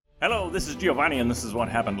Hello, this is Giovanni, and this is what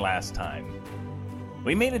happened last time.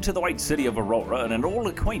 We made it to the White City of Aurora, and an old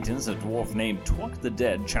acquaintance, a dwarf named Twerk the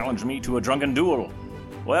Dead, challenged me to a drunken duel.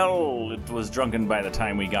 Well, it was drunken by the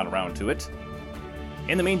time we got around to it.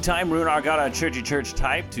 In the meantime, Runar got a church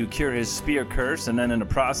type to cure his spear curse, and then in the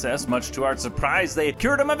process, much to our surprise, they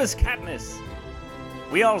cured him of his catness.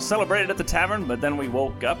 We all celebrated at the tavern, but then we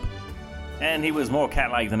woke up, and he was more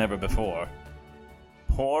cat-like than ever before.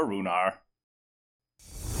 Poor Runar.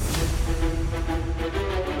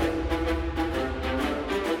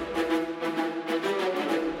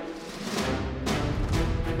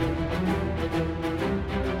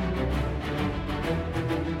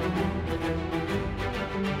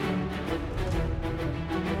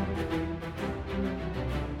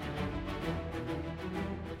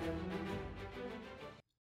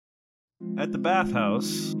 At the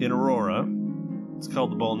bathhouse in Aurora, it's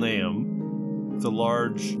called the Balneum. It's a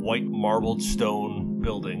large white marbled stone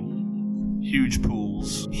building. Huge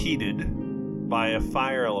pools, heated by a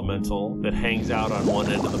fire elemental that hangs out on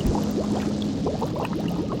one end of the pool.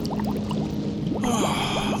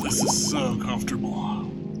 Oh, this is so comfortable.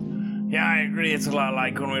 Yeah, I agree. It's a lot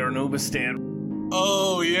like when we were in Ubistan.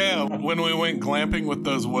 Oh, yeah, when we went glamping with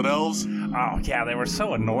those wood elves. Oh, yeah, they were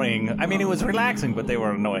so annoying. I mean, it was relaxing, but they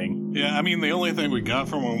were annoying. Yeah, I mean, the only thing we got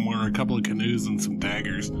from them were a couple of canoes and some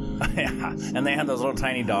daggers. Yeah, and they had those little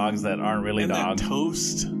tiny dogs that aren't really and dogs. That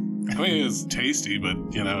toast. I mean, it was tasty, but,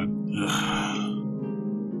 you know.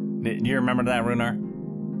 Do you remember that, Runar?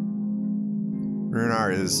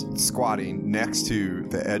 Runar is squatting next to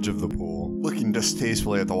the edge of the pool, looking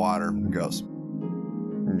distastefully at the water, and goes,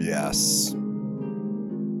 "Yes."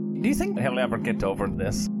 Do you think he'll ever get over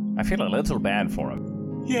this? I feel a little bad for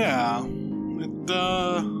him. Yeah,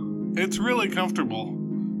 it's really comfortable.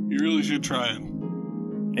 You really should try it.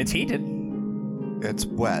 It's heated. It's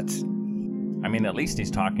wet. I mean, at least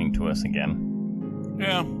he's talking to us again.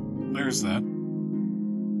 Yeah, there's that.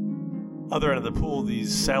 Other end of the pool,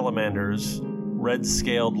 these salamanders,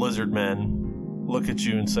 red-scaled lizard men, look at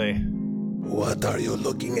you and say, "What are you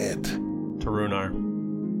looking at?" to Runar.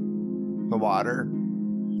 The water.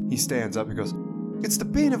 He stands up and goes, "It's the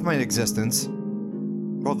bane of my existence.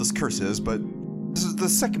 Well, this curse is, but this is the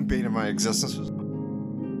second bane of my existence."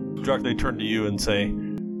 Druck, they turn to you and say,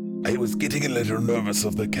 "I was getting a little nervous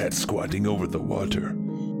of the cat squatting over the water."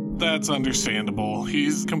 That's understandable.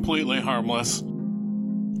 He's completely harmless.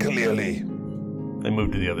 Clearly. They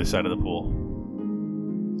move to the other side of the pool.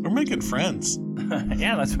 We're making friends.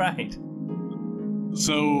 Yeah, that's right.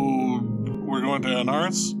 So, we're going to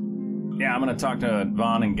Anaris? Yeah, I'm going to talk to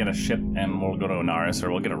Vaughn and get a ship, and we'll go to Anaris,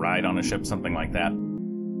 or we'll get a ride on a ship, something like that.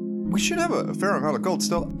 We should have a fair amount of gold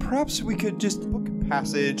still. Perhaps we could just book a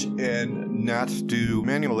passage and not do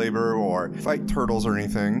manual labor or fight turtles or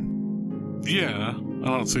anything. Yeah, I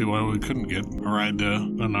don't see why we couldn't get a ride to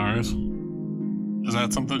Anaris. Is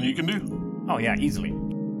that something you can do? Oh, yeah, easily.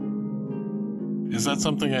 Is that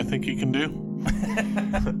something I think you can do?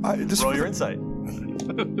 Roll your insight.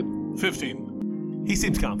 15. He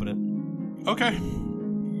seems confident. Okay.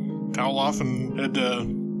 Towel off and head to...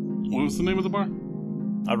 What was the name of the bar?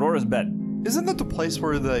 Aurora's bed. Isn't that the place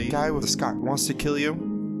where the guy with the scarf wants to kill you?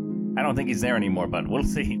 I don't think he's there anymore, but we'll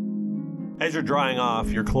see. As you're drying off,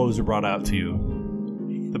 your clothes are brought out to you.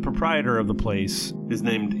 The proprietor of the place is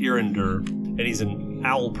named Irinder, and he's an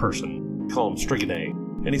owl person. We call him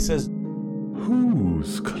Strigone. And he says,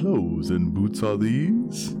 "Whose clothes and boots are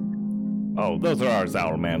these?" Oh, those are ours,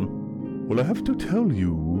 Owl Man. "Well, I have to tell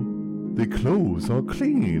you, the clothes are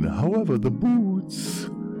clean. However, the boots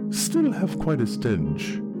still have quite a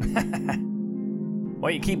stench."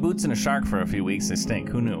 Well, you keep boots in a shark for a few weeks, they stink.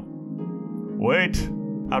 Who knew? "Wait!"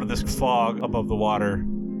 Out of this fog above the water,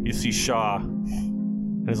 you see Shaw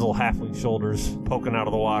and his little halfling shoulders poking out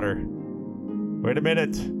of the water. "Wait a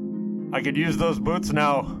minute. I could use those boots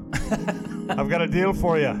now. I've got a deal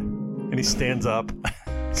for you." And he stands up.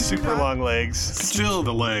 Super long legs. Still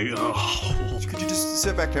the leg. Oh. Could you just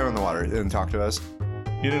sit back down in the water and talk to us?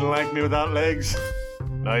 "You didn't like me without legs.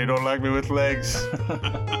 Now you don't like me with legs.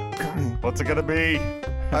 What's it gonna be?"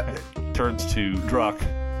 Turns to Druck.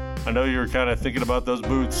 "I know you're kind of thinking about those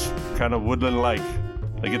boots, kind of woodland-like.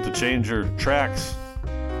 They get to change your tracks.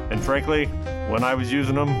 And frankly, when I was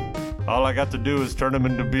using them, all I got to do is turn them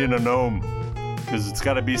into being a gnome. Because it's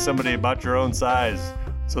got to be somebody about your own size.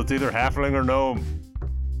 So it's either halfling or gnome.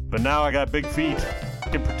 But now I got big feet. I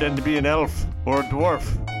can pretend to be an elf or a dwarf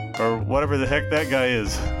or whatever the heck that guy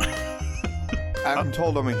is. I'm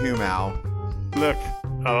told I'm a human. Look,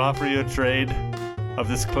 I'll offer you a trade of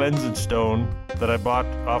this cleansing stone that I bought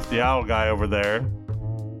off the owl guy over there.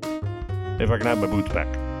 If I can have my boots back."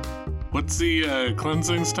 What's the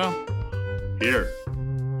cleansing stuff? Here.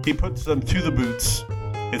 He puts them to the boots.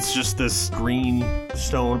 It's just this green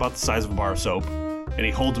stone about the size of a bar of soap. And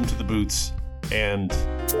he holds them to the boots and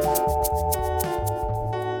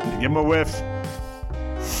give him a whiff.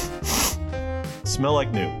 Smell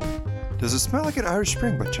like new. Does it smell like an Irish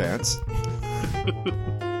Spring by chance?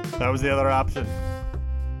 That was the other option.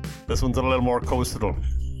 This one's a little more coastal.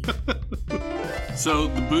 So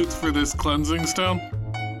the boots for this cleansing stone?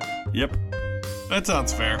 Yep. That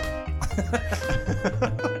sounds fair.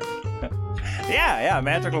 Yeah,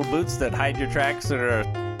 magical boots that hide your tracks that are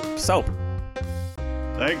soap.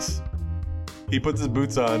 Thanks. He puts his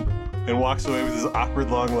boots on and walks away with his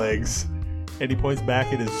awkward long legs. And he points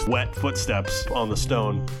back at his wet footsteps on the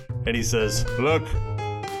stone. And he says, "Look,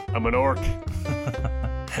 I'm an orc."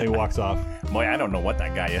 And he walks off. Boy, I don't know what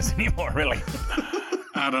that guy is anymore, really.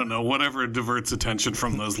 I don't know, whatever diverts attention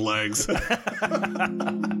from those legs.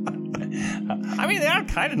 I mean, they are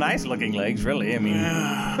kind of nice looking legs, really. I mean,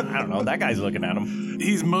 I don't know. That guy's looking at them.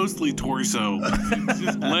 He's mostly torso. It's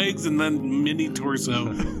just legs and then mini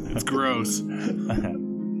torso. It's gross.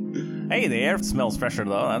 Hey, the air smells fresher,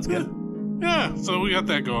 though. That's good. Yeah, so we got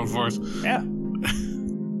that going for us. Yeah.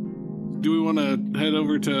 Do we want to head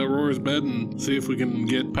over to Aurora's bed and see if we can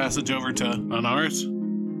get passage over to Anaris?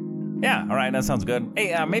 Yeah, all right, that sounds good.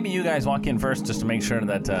 Hey, maybe you guys walk in first just to make sure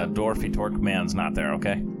that dwarfy torque man's not there,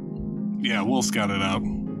 okay? Yeah, we'll scout it out.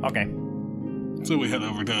 Okay. So we head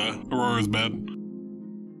over to Aurora's bed.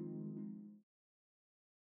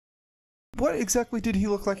 What exactly did he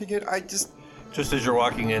look like again? Just as you're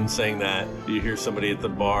walking in saying that, you hear somebody at the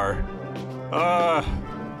bar.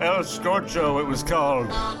 El Scorcho, it was called.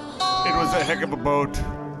 It was a heck of a boat.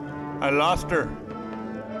 I lost her.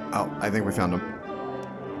 Oh, I think we found him.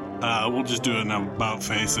 We'll just do an about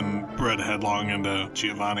face and bread headlong into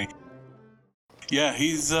Giovanni. Yeah,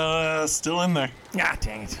 he's still in there. Ah,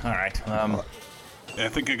 dang it. All right. I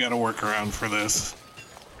think I got a workaround for this.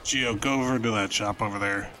 Gio, go over to that shop over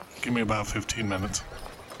there. Give me about 15 minutes.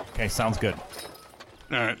 Okay, sounds good.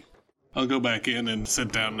 All right. I'll go back in and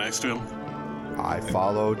sit down next to him. I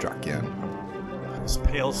follow Draken. This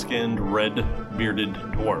pale-skinned, red-bearded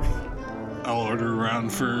dwarf. I'll order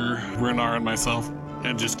around for Renar and myself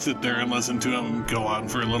and just sit there and listen to him go on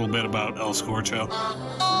for a little bit about El Scorcho.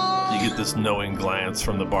 You get this knowing glance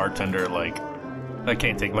from the bartender like, I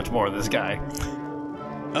can't take much more of this guy.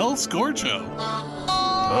 El Scorcho?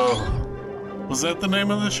 Oh, Was that the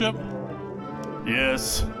name of the ship?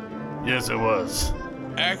 yes. Yes, it was.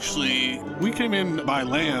 Actually, we came in by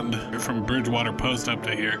land from Bridgewater Post up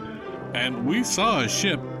to here, and we saw a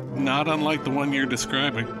ship not unlike the one you're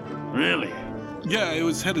describing. Really? Yeah, it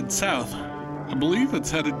was headed south. I believe it's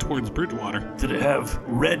headed towards Bridgewater. Did it have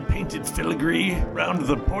red painted filigree round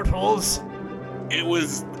the portholes? It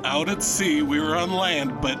was out at sea. We were on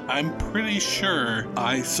land, but I'm pretty sure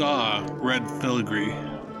I saw red filigree.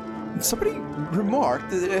 Somebody remarked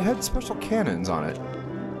that it had special cannons on it.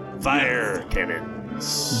 Fire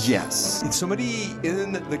cannons. Yes. And somebody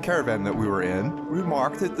in the caravan that we were in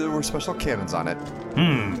remarked that there were special cannons on it.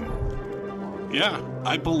 Yeah,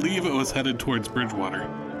 I believe it was headed towards Bridgewater.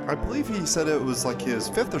 I believe he said it was like his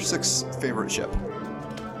 5th or 6th favorite ship.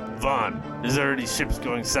 Vaughn, is there any ships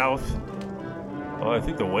going south? Oh, I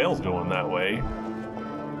think the whale's going that way.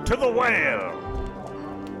 To the whale!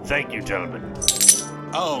 Thank you, gentlemen.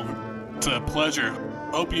 Oh, it's a pleasure.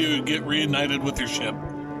 Hope you get reunited with your ship.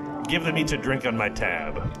 Give them each a drink on my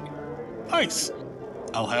tab. Nice.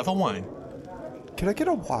 I'll have a wine. Can I get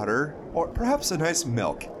a water? Or perhaps a nice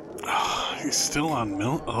milk? He's still on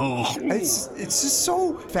milk? Oh, It's just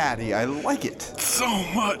so fatty. I like it. so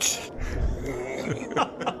much.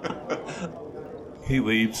 He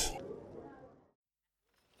leaves.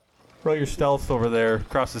 Roll your stealth over there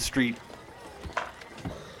across the street.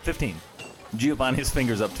 15. Giovanni's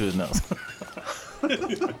fingers up to his nose.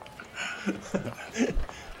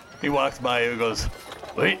 He walks by and goes,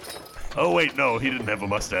 wait. Oh, wait, no, he didn't have a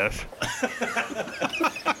mustache.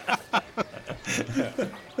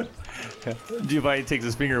 Giovanni takes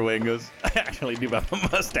his finger away and goes, I actually do have a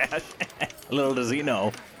mustache. Little does he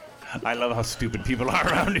know. I love how stupid people are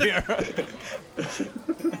around here.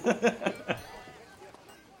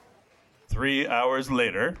 3 hours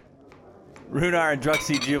later. Runar and Drux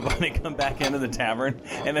see Giovanni come back into the tavern,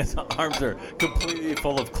 and his arms are completely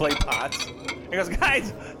full of clay pots. He goes,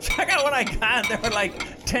 guys, check out what I got. They were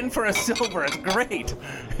like 10 for a silver. It's great.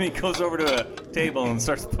 And he goes over to a table and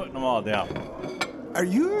starts putting them all down. Are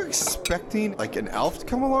you expecting like an elf to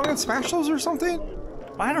come along and smash those or something?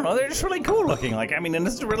 I don't know. They're just really cool looking. Like, I mean, and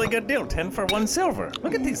this is a really good deal. 10 for 1 silver.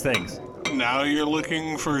 Look at these things. Now you're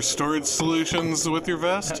looking for storage solutions with your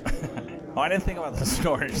vest? Oh, I didn't think about the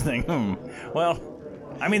storage thing. Well,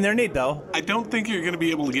 I mean, they're neat, though. I don't think you're going to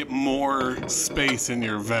be able to get more space in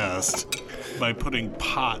your vest by putting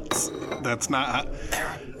pots. That's not...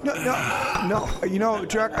 No. You know,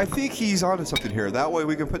 Jack, I think he's onto something here. That way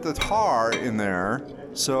we can put the tar in there,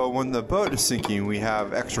 so when the boat is sinking, we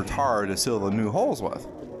have extra tar to seal the new holes with.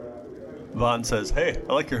 Vaughn says, hey,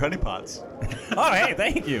 I like your honey pots. Oh, hey,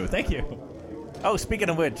 thank you. Oh, speaking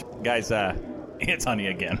of which, guys, it's honey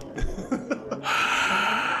again.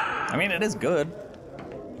 I mean, it is good.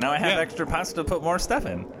 Now I have extra pots to put more stuff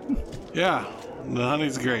in. Yeah, the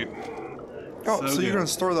honey's great. Oh, so you're going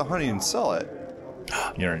to store the honey and sell it?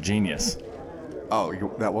 You're a genius. Oh,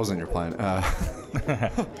 that wasn't your plan.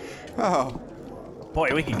 Oh.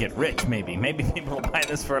 Boy, we could get rich, maybe. Maybe people will buy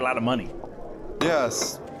this for a lot of money.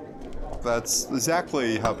 Yes. That's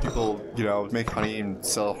exactly how people, make honey and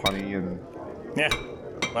sell honey and... Yeah.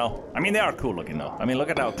 Well, I mean, they are cool looking, though. I mean, look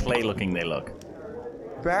at how clay looking they look.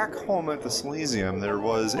 Back home at the Silesium, there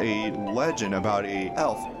was a legend about a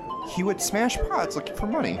elf. He would smash pots looking for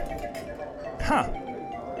money. Huh.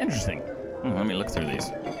 Interesting. Let me look through these.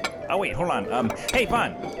 Oh, wait, hold on. Hey,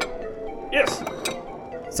 Vaughn. Yes.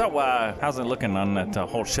 So, how's it looking on that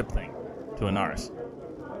whole ship thing to Anaris?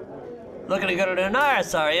 Looking to go to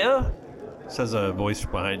Anaris, are you? Says a voice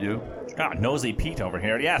behind you. Ah, Nosy Pete over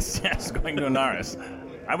here. Yes, going to Anaris.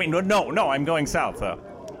 I mean, no, I'm going south.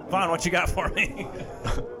 Vaughn, what you got for me?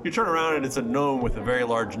 You turn around and it's a gnome with a very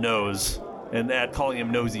large nose. And at calling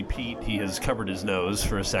him Nosy Pete, he has covered his nose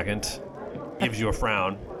for a second. Gives you a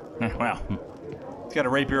frown. Well, He's got a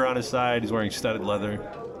rapier on his side. He's wearing studded leather.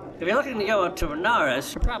 If you're looking to go up to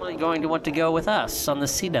Anaris, you're probably going to want to go with us on the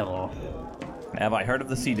Sea Devil. have I heard of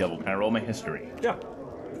the Sea Devil? Can I roll my history? Yeah.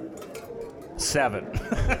 7.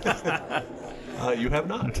 You have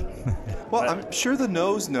not. Well, I'm sure the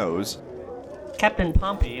nose knows. Captain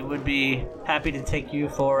Pompey would be happy to take you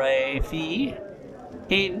for a fee.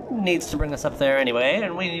 He needs to bring us up there anyway,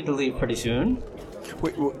 and we need to leave pretty soon.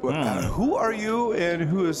 Wait, who are you and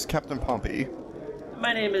who is Captain Pompey?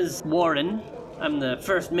 My name is Warren. I'm the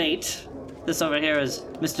first mate. This over here is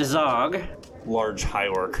Mr. Zog. Large high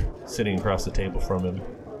orc sitting across the table from him.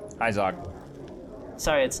 Hi, Zog.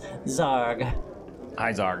 Sorry, it's Zarg.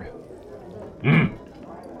 Hi, Zarg.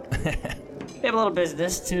 We have a little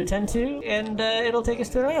business to attend to, and it'll take us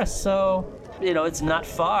to us. So, it's not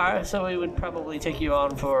far, so we would probably take you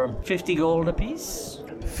on for 50 gold apiece.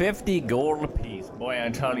 50 gold apiece. Boy, I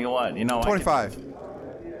tell you what, 25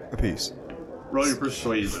 apiece. Roll your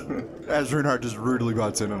persuasion. As Renard just rudely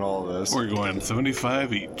butts in on all of this. We're going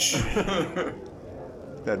 75 each.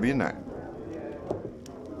 That'd be a 9.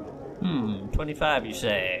 25, you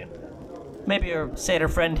say? Maybe your satyr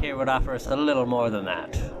friend here would offer us a little more than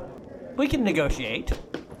that. We can negotiate.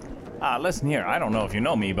 Listen here, I don't know if you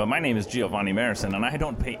know me, but my name is Giovanni Marison, and I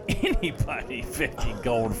don't pay anybody 50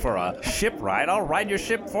 gold for a ship ride. I'll ride your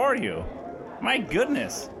ship for you. My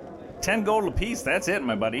goodness. 10 gold apiece, that's it,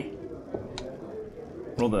 my buddy.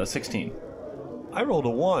 Roll the 16. I rolled a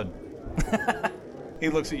 1. He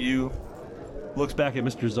looks at you, looks back at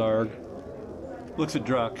Mr. Zarg, looks at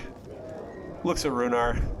Druck, looks at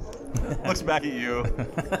Runar, looks back at you.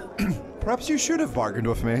 Perhaps you should have bargained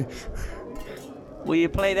with me. Will you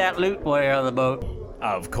play that lute while you're on the boat?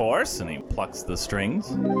 Of course, and he plucks the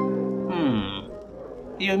strings.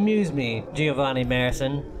 You amuse me, Giovanni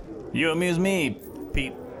Marison. You amuse me,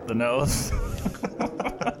 Pete the Nose.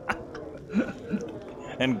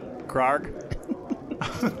 And Krarg.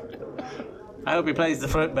 I hope he plays the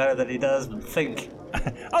flute better than he does think.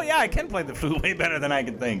 Oh yeah, I can play the flute way better than I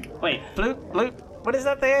can think. Wait, flute? What is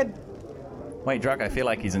that they Wait, Druck, I feel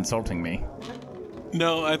like he's insulting me.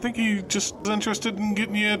 No, I think he just is interested in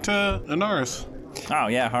getting you to Anaris. Oh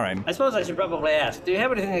yeah, all right. I suppose I should probably ask, do you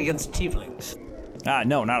have anything against tieflings?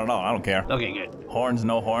 No, not at all. I don't care. Okay, good. Horns,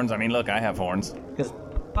 no horns. I mean, look, I have horns. Because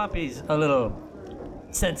Pompey's a little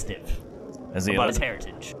sensitive Is he? about his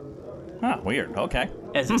heritage Weird. Okay.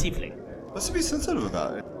 as a tiefling. Let's be sensitive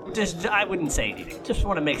about it. I wouldn't say anything. Just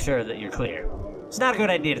want to make sure that you're clear. It's not a good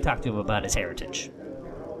idea to talk to him about his heritage.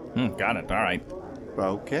 Got it. All right.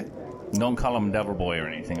 Okay. Don't call him Devil Boy or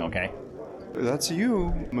anything, okay? That's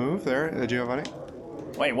you. Move there, Giovanni.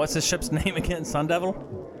 Wait, what's his ship's name again? Sun Devil?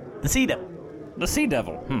 The Sea Devil. The Sea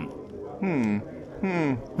Devil. Kind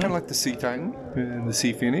of like the Sea Titan, the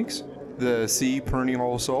Sea Phoenix, the Sea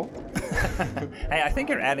Perennial Soul. Hey, I think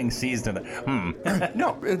you're adding C's to the.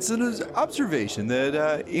 No, it's an observation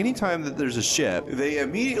that anytime that there's a ship, they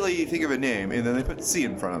immediately think of a name and then they put C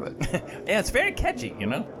in front of it. Yeah, it's very catchy,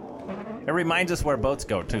 It reminds us where boats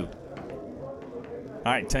go, too.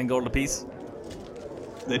 All right, 10 gold apiece.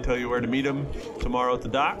 They tell you where to meet them tomorrow at the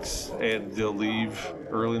docks, and they'll leave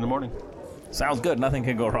early in the morning. Sounds good. Nothing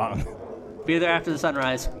can go wrong. Be there after the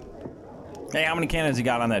sunrise. Hey, how many cannons you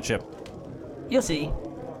got on that ship? You'll see.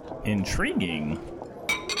 Intriguing.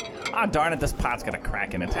 Ah, darn it, this pot's got a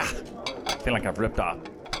crack in it. I feel like I've ripped off.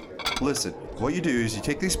 Listen, what you do is you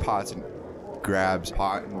take these pots and grabs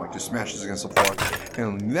pot and like just smashes against the floor,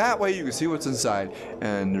 and that way you can see what's inside.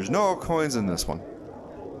 And there's no coins in this one.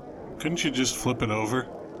 Couldn't you just flip it over?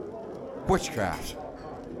 Witchcraft.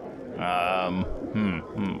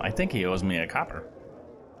 I think he owes me a copper.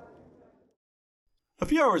 A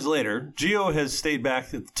few hours later, Geo has stayed back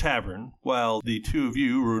at the tavern while the two of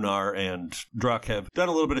you, Runar and Druck, have done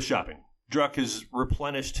a little bit of shopping. Druck has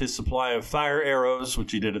replenished his supply of fire arrows,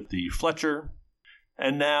 which he did at the Fletcher,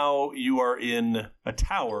 and now you are in a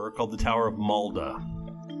tower called the Tower of Malda.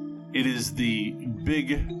 It is the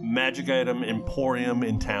big magic item emporium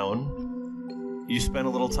in town. You spent a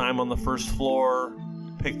little time on the first floor,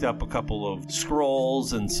 picked up a couple of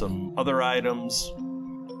scrolls and some other items,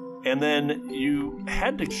 and then you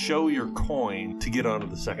had to show your coin to get onto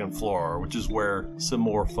the second floor, which is where some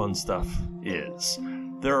more fun stuff is.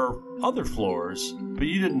 There are other floors, but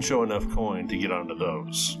you didn't show enough coin to get onto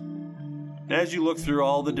those. As you look through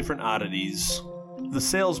all the different oddities, the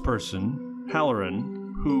salesperson,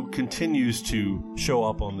 Halloran, who continues to show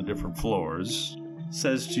up on the different floors,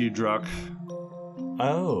 says to you, Druck,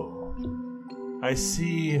 "Oh, I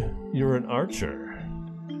see you're an archer.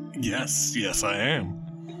 Yes, I am.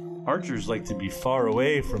 Archers like to be far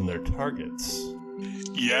away from their targets.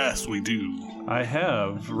 Yes, we do. I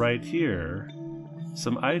have right here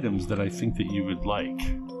some items that I think that you would like.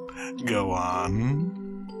 Go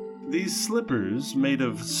on. These slippers made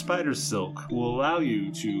of spider silk will allow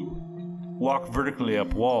you to walk vertically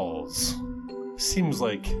up walls. Seems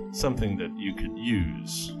like something that you could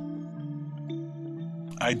use."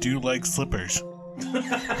 I do like slippers.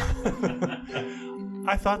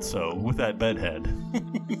 I thought so, with that bedhead.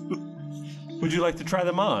 Would you like to try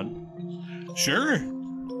them on? Sure.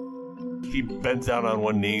 He bends down on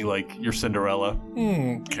one knee like you're Cinderella.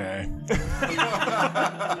 Okay.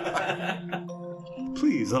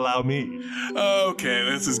 Please allow me. Okay,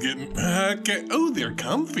 this is getting... Okay. Oh, they're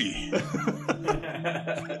comfy.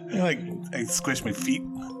 I squish my feet.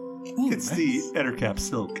 It's the Ettercap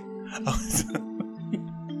silk.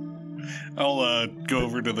 I'll go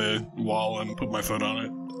over to the wall and put my foot on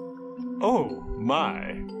it. Oh,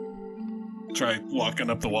 my. Try walking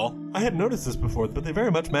up the wall. I hadn't noticed this before, but they very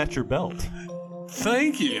much match your belt.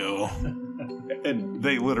 Thank you. And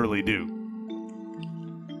they literally do.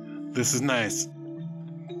 This is nice.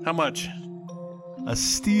 How much? A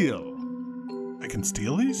steal. I can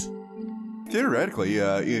steal these? Theoretically,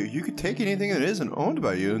 you could take anything that isn't owned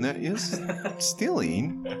by you, and that is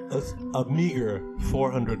stealing. A meager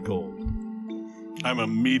 400 gold. I'm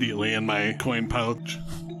immediately in my coin pouch.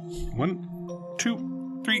 1,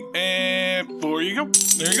 2, 3, and 4. You go.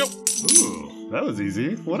 There you go. Ooh, that was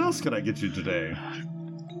easy. What else can I get you today?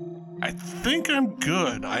 I think I'm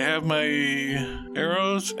good. I have my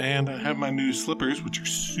arrows and I have my new slippers, which are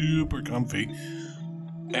super comfy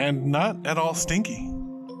and not at all stinky.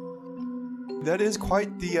 That is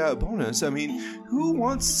quite the bonus. I mean, who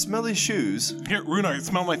wants smelly shoes? Here, Runar,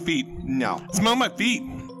 smell my feet. No. Smell my feet.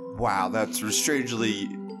 Wow, that's strangely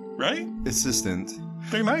Right? assistant.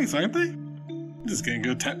 They're nice, aren't they? I'm just gonna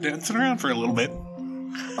go tap dancing around for a little bit.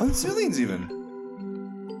 On the ceilings, even.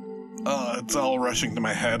 It's all rushing to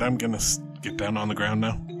my head. I'm gonna get down on the ground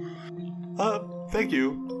now. Thank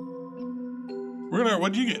you. Runar,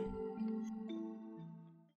 what'd you get?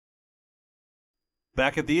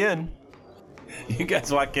 Back at the inn. You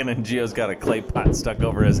guys walk in and Geo's got a clay pot stuck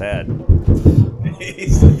over his head.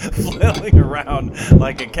 He's flailing around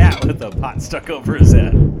like a cat with a pot stuck over his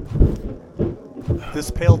head. This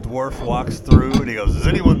pale dwarf walks through and he goes, "Has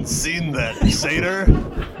anyone seen that satyr?"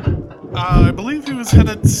 I believe he was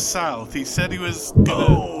headed south. He said he was gonna...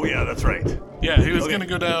 Oh, yeah, that's right. Yeah, he was gonna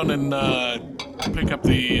go down and pick up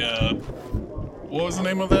the... what was the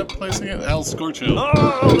name of that place again? Al Scorcho.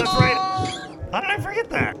 Oh, that's right. How did I forget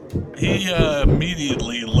that? He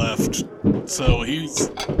immediately left, so he's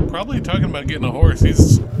probably talking about getting a horse.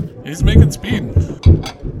 He's making speed.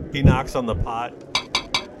 He knocks on the pot.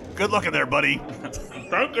 Good looking there, buddy.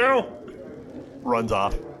 Thank you. Runs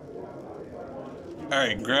off. All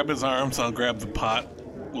right, grab his arms. I'll grab the pot.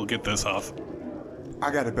 We'll get this off. I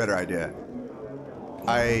got a better idea.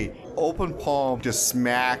 I open palm, just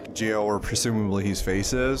smack Geo where presumably his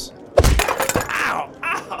face is. Ow!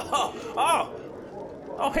 Ow! Oh!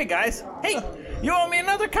 Oh, hey guys. Hey, you owe me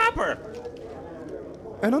another copper.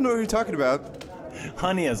 I don't know what you're talking about.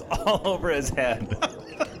 Honey is all over his head.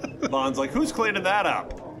 Bond's like, who's cleaning that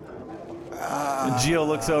up? Gio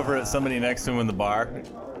looks over at somebody next to him in the bar.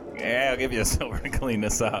 Yeah, I'll give you a silver to clean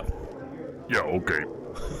this up. Yeah, okay.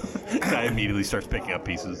 Guy immediately starts picking up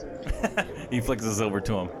pieces. He flicks the silver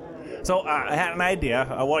to him. So I had an idea.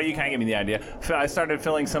 Well, you can't give me the idea. I started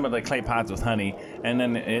filling some of the clay pots with honey, and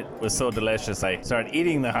then it was so delicious I started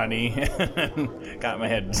eating the honey and got my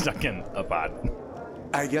head stuck in a pot.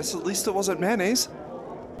 I guess at least it wasn't mayonnaise.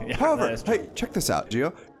 Yeah, However, that's true. hey, check this out,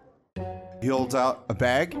 Gio. He holds out a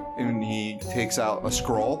bag and he takes out a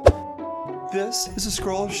scroll. This is a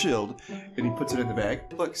scroll of shield, and he puts it in the bag.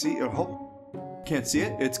 Look, see, can't see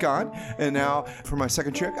it, it's gone. And now for my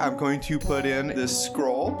second trick, I'm going to put in this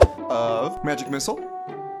scroll of magic missile.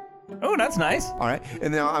 Oh, that's nice. All right,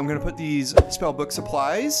 and now I'm going to put these spellbook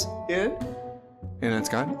supplies in, and it's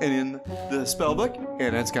gone. And in the spellbook,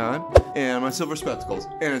 and it's gone. And my silver spectacles,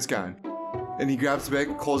 and it's gone. And he grabs the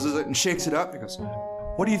bag, closes it, and shakes it up. He goes,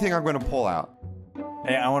 "What do you think I'm going to pull out?"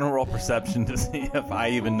 Hey, I want to roll perception to see if I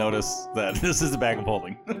even notice that this is a bag of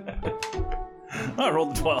holding. I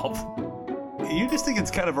rolled a 12. You just think it's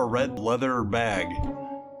kind of a red leather bag.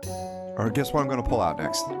 Or guess what I'm going to pull out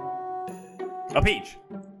next? A peach.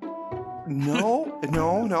 No.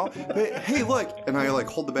 Hey, look. And I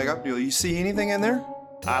hold the bag up. Do you see anything in there?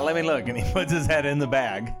 Let me look. And he puts his head in the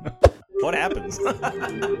bag. What happens?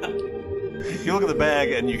 You look at the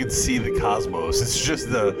bag and you can see the cosmos. It's just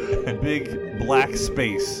the big black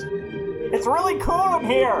space. It's really cool in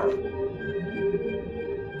here.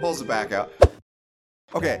 Pulls the back out.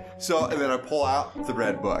 Okay, so, and then I pull out the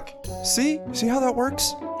red book. See how that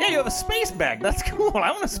works? Yeah, you have a space bag. That's cool.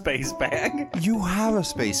 I want a space bag. You have a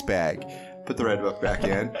space bag. Put the red book back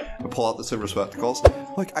in and pull out the silver spectacles.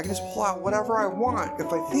 Look, I can just pull out whatever I want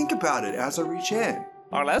if I think about it as I reach in.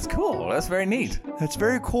 Oh, that's cool. That's very neat. That's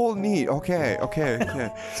very cool and neat. Okay.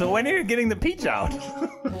 So when are you getting the peach out?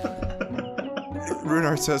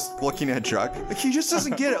 Runar says, looking at Druck, like, he just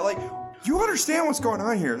doesn't get it. Like, you understand what's going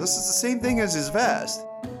on here. This is the same thing as his vest.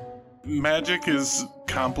 Magic is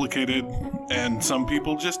complicated, and some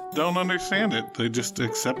people just don't understand it. They just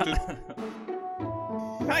accept it.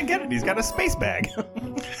 I get it. He's got a space bag.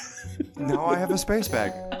 Now I have a space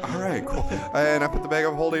bag. All right, cool. And I put the bag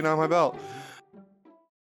I'm holding on my belt.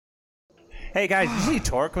 Hey, guys, did you see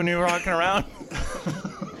Torque when you were walking around?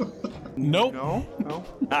 Nope. No.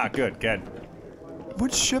 Ah, good.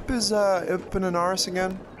 Which ship is Ipanaris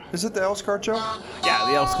again? Is it the El Scorcho? Yeah,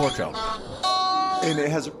 the El Scorcho. And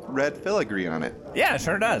it has red filigree on it. Yeah, it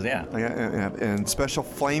sure does, yeah. And special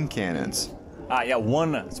flame cannons. Yeah,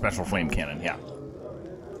 one special flame cannon, yeah.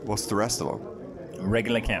 What's the rest of them?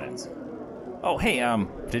 Regular cannons. Oh, hey,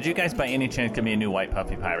 did you guys by any chance give me a new white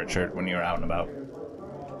puffy pirate shirt when you were out and about?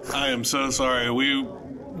 I am so sorry. We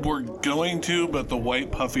were going to, but the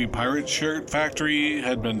White Puffy Pirate Shirt factory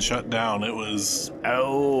had been shut down. It was...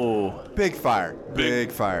 Oh. Big fire.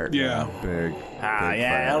 Big fire. Yeah. Big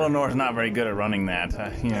Yeah, fire. Eleanor's not very good at running that.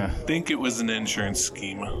 Yeah. I think it was an insurance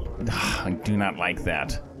scheme. I do not like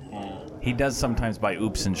that. He does sometimes buy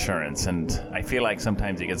Oops Insurance, and I feel like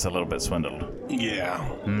sometimes he gets a little bit swindled. Yeah.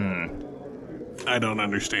 I don't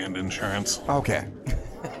understand insurance. Okay.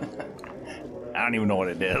 I don't even know what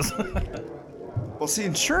it is. Well, see,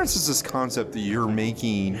 insurance is this concept that you're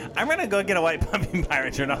making. I'm gonna go get a white puppy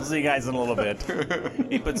pirate shirt, and I'll see you guys in a little bit.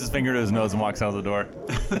 He puts his finger to his nose and walks out the door.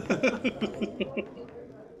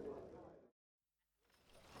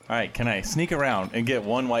 All right, can I sneak around and get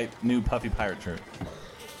one white new puffy pirate shirt?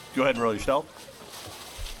 Go ahead and roll your stealth.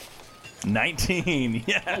 19,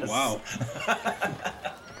 yes. Wow.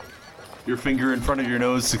 Your finger in front of your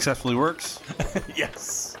nose successfully works.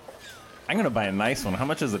 Yes. I'm gonna buy a nice one. How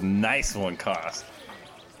much does a nice one cost?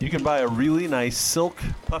 You can buy a really nice silk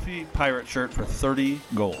puffy pirate shirt for 30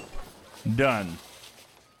 gold. Done.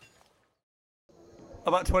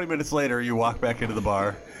 About 20 minutes later, you walk back into the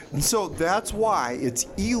bar. And so that's why it's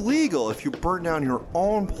illegal if you burn down your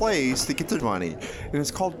own place to get the money. And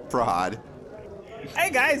it's called fraud. Hey,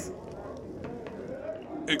 guys.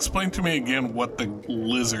 Explain to me again what the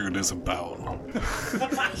lizard is about.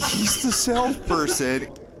 He's the salesperson.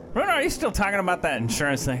 Rona, are you still talking about that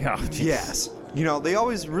insurance thing? Oh, geez. Yes. You know, they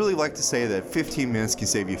always really like to say that 15 minutes can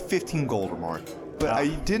save you 15 gold or more. But I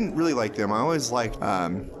didn't really like them. I always liked,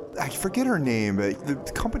 I forget her name, but the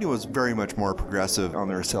company was very much more progressive on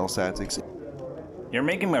their sales tactics. You're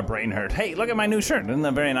making my brain hurt. Hey, look at my new shirt. Isn't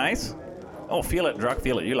that very nice? Oh, feel it, Druck.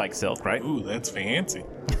 Feel it. You like silk, right? Ooh, that's fancy.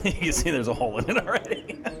 You see there's a hole in it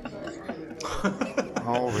already.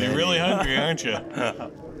 You're really hungry, aren't you?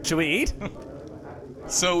 Should we eat?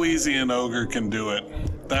 So easy an ogre can do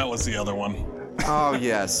it. That was the other one. Oh,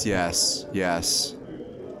 yes.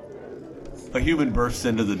 A human bursts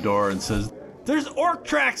into the door and says, "There's orc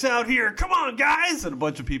tracks out here! Come on, guys!" And a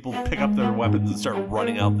bunch of people pick up their weapons and start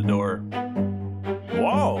running out the door.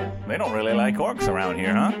 Whoa, they don't really like orcs around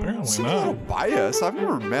here, huh? Apparently Seems a little not. biased. I've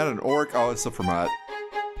never met an orc. Oh, except for Matt.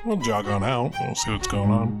 We'll jog on out. We'll see what's going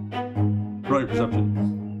on. Roll your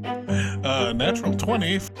perception. Natural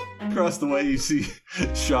 20. Across the way, you see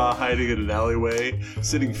Shaw hiding in an alleyway,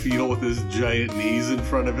 sitting fetal with his giant knees in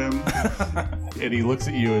front of him. And he looks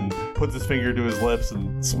at you and puts his finger to his lips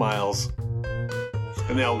and smiles.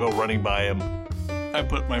 And they all go running by him. I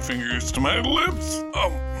put my fingers to my lips.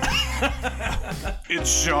 Oh. It's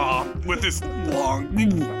Shaw with his long,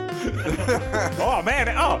 Oh, man.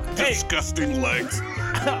 Oh, hey. disgusting legs.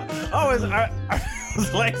 Oh, are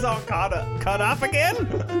his legs all cut off again?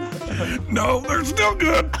 No, they're still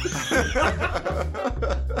good.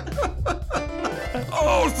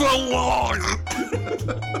 Oh, so long.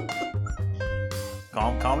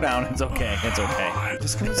 Calm down. It's okay. It's okay.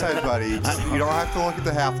 Just come inside, buddy. You don't have to look at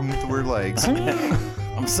the halfling with the weird legs.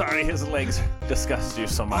 I'm sorry his legs disgust you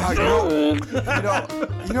so much. You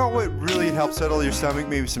know what really helps settle your stomach?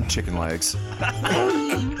 Maybe some chicken legs.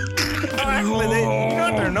 Actually, you know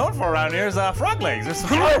what they're known for around here is frog legs. There's some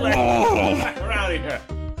frog legs around here.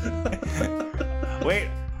 Wait,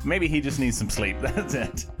 maybe he just needs some sleep. That's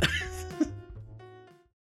it.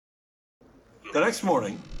 The next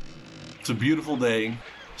morning, it's a beautiful day.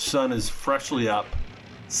 Sun is freshly up.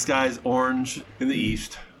 Sky's orange in the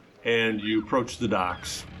east. And you approach the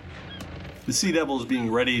docks. The Sea Devil is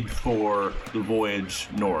being readied for the voyage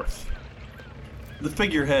north. The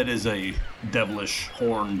figurehead is a devilish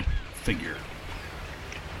horned figure.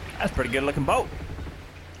 That's a pretty good looking boat.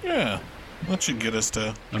 Yeah, that should get us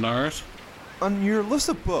to Anaris. On your list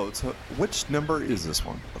of boats, which number is this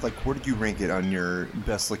one? Like, where did you rank it on your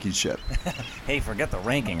best-looking ship? Hey, forget the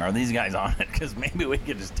ranking. Are these guys on it? Because maybe we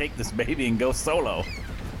could just take this baby and go solo.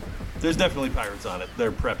 There's definitely pirates on it.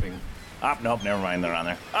 They're prepping. Oh, nope, never mind. They're on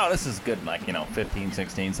there. Oh, this is good. Like, 15,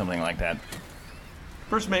 16, something like that.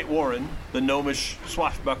 First Mate Warren, the gnomish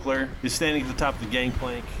swashbuckler, is standing at the top of the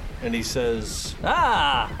gangplank, and he says,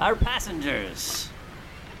 Ah, our passengers.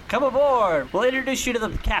 Come aboard. We'll introduce you to the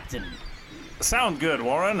captain. Sounds good,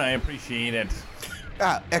 Warren. I appreciate it.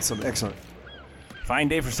 Ah, excellent, excellent. Fine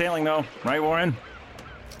day for sailing, though. Right, Warren?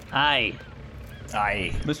 Aye.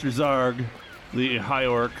 Aye. Mr. Zarg, the high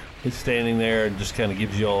orc, is standing there and just kind of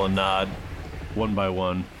gives you all a nod, one by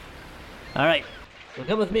one, All right. So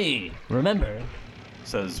come with me. Remember,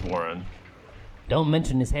 says Warren. don't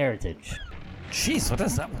mention his heritage. Jeez, what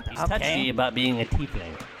is that? He's touchy about being a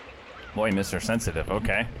tiefling. Boy, Mr. Sensitive.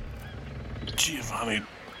 Okay. Giovanni,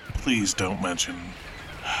 please don't mention.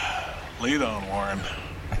 Lead on, Warren.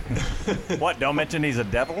 What, don't mention he's a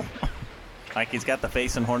devil? Like he's got the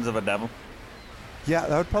face and horns of a devil? Yeah,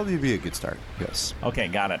 that would probably be a good start. Yes. Okay,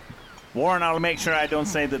 got it. Warren, I'll make sure I don't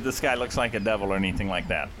say that this guy looks like a devil or anything like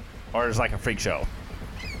that. Or is like a freak show.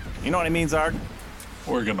 You know what I mean, Zarg?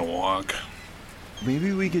 We're gonna walk.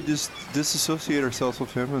 Maybe we could just disassociate ourselves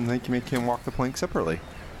with him and they can make him walk the plank separately.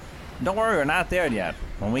 Don't worry, we're not there yet.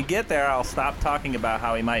 When we get there, I'll stop talking about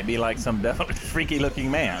how he might be like some devilish, freaky-looking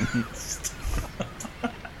man.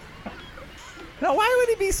 Now, why would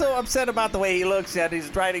he be so upset about the way he looks yet he's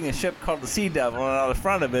riding a ship called the Sea Devil, and on the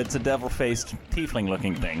front of it's a devil-faced,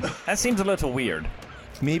 tiefling-looking thing? That seems a little weird.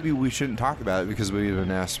 Maybe we shouldn't talk about it because we've been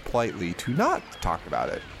asked politely to not talk about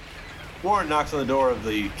it. Warren knocks on the door of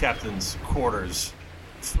the captain's quarters.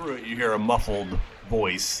 Through it, you hear a muffled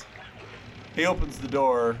voice. He opens the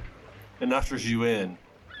door and ushers you in.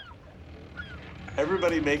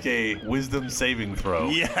 Everybody make a wisdom saving throw.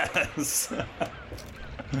 Yes!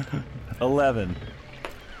 11.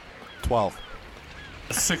 12.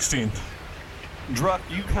 16. Druck,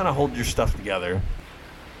 you kind of hold your stuff together.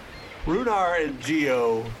 Runar and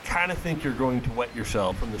Geo kind of think you're going to wet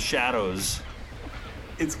yourself from the shadows.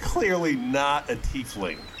 It's clearly not a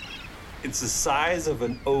tiefling. It's the size of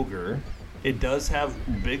an ogre. It does have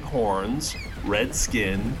big horns, red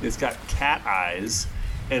skin, it's got cat eyes,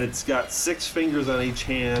 and it's got 6 fingers on each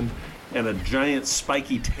hand and a giant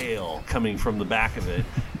spiky tail coming from the back of it.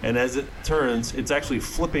 And as it turns, it's actually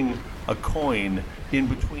flipping a coin in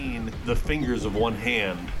between the fingers of one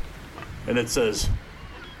hand. And it says,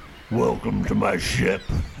 "Welcome to my ship.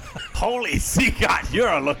 Holy sea god, you're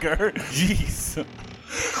a looker! Jeez!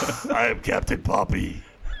 I am Captain Poppy."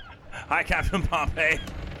 Hi, Captain Pompey.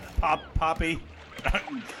 Poppy?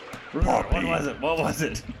 Poppy. What was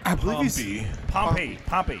it? I believe Pompey.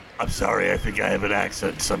 Pompey. I'm sorry, I think I have an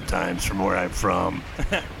accent sometimes from where I'm from.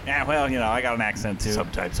 Yeah, well, I got an accent too.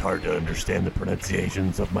 Sometimes hard to understand the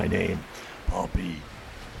pronunciations of my name. Poppy.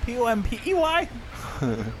 Pompey?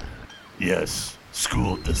 Yes,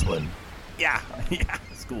 schooled this one. Yeah,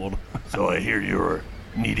 schooled. So I hear you're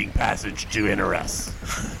needing passage to enter us.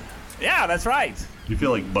 Yeah, that's right. You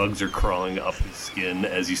feel like bugs are crawling up his skin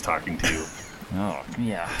as he's talking to you. Oh,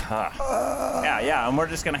 yeah. Yeah, and we're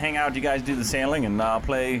just going to hang out. You guys do the sailing, and I'll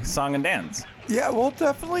play song and dance. Yeah, we'll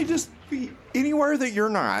definitely just be anywhere that you're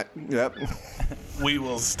not. Yep. We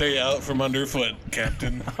will stay out from underfoot,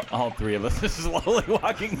 Captain. All three of us are slowly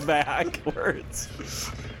walking backwards.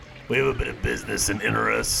 We have a bit of business in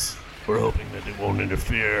Innerus. We're hoping that it won't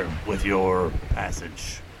interfere with your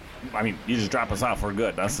passage. I mean, you just drop us off, we're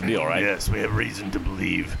good. That's the deal, right? Yes, we have reason to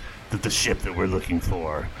believe that the ship that we're looking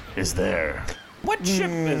for is there. What ship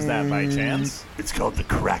is that, by chance? It's called the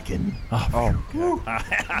Kraken.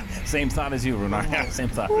 Same thought as you, Runar. Same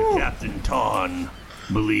thought. Captain Ton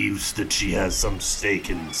believes that she has some stake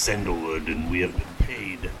in Sandalwood, and we have been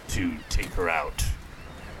paid to take her out.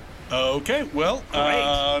 Okay, well,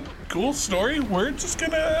 cool story. We're just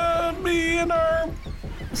gonna be in our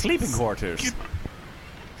Sleeping quarters.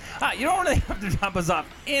 You don't really have to drop us off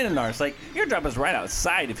in ours. Like, you can drop us right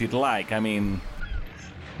outside if you'd like. I mean...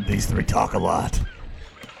 These three talk a lot.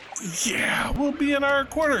 Yeah, we'll be in our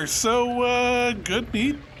quarters. So, good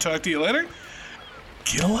meet. Talk to you later.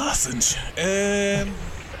 Get a lozenge, and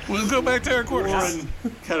we'll go back to our quarters. Warren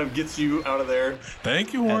kind of gets you out of there.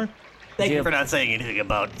 Thank you, Warren. Thank you for not saying anything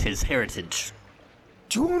about his heritage.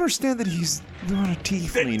 Do you understand that he's not a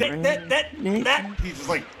tiefling? Right? He just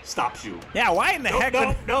like stops you. Yeah, why in the heck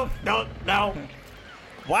would... No.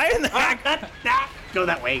 Why in the heck... Go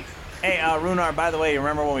that way. Hey, Runar, by the way, you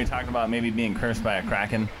remember when we talked about maybe being cursed by a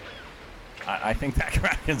Kraken? I think that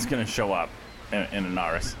Kraken's gonna show up in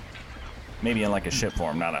Innerus. Maybe in like a ship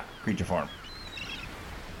form, not a creature form.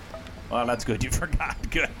 Well, that's good. You forgot.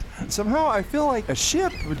 Good. Somehow I feel like a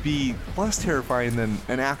ship would be less terrifying than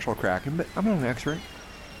an actual Kraken, but I'm not an expert.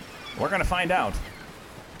 We're gonna find out.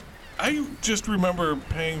 I just remember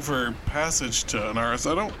paying for passage to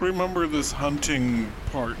Anaris. I don't remember this hunting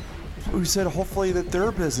part. We said hopefully that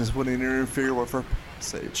their business wouldn't interfere with our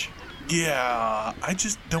passage. Yeah, I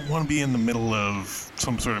just don't want to be in the middle of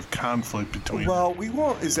some sort of conflict between... Well, we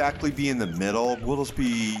won't exactly be in the middle. We'll just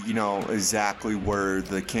be, exactly where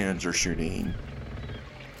the cannons are shooting.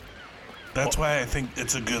 That's why I think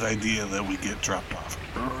it's a good idea that we get dropped off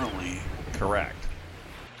early. Correct.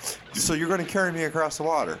 So you're going to carry me across the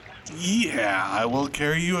water? Yeah, I will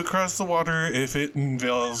carry you across the water if it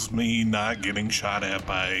involves me not getting shot at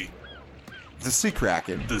by... The Sea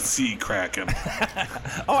Kraken. The Sea Kraken.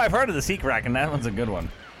 Oh, I've heard of the Sea Kraken. That one's a good one.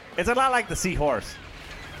 It's a lot like the seahorse.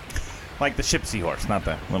 Like the ship seahorse, not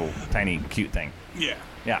the little tiny cute thing. Yeah.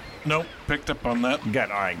 Yeah. Nope, picked up on that.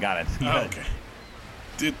 Good. All right, got it. Good. Okay.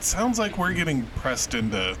 It sounds like we're getting pressed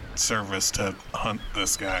into service to hunt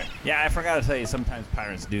this guy. Yeah, I forgot to tell you, sometimes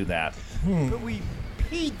pirates do that. But we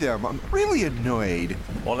paid them. I'm really annoyed.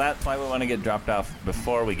 Well, that's why we want to get dropped off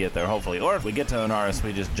before we get there, hopefully. Or if we get to Anaris,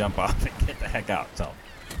 we just jump off and get the heck out. So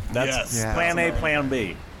that's Yes. plan A, plan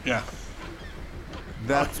B. Yeah.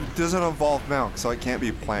 That doesn't involve milk, so it can't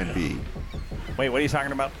be Plan B. Wait, what are you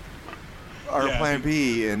talking about? Or Yeah, Plan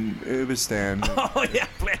B in Ubistan. Oh, yeah,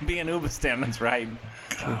 plan B in Ubistan. That's right.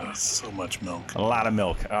 God, so much milk. A lot of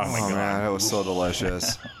milk. Oh, my Oh God. man, that was so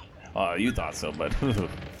delicious. Oh, you thought so, but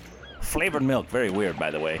flavored milk, very weird, by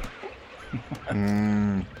the way.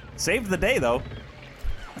 Saved the day, though.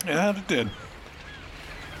 Yeah, it did.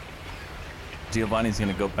 Giovanni's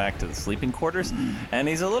gonna go back to the sleeping quarters, and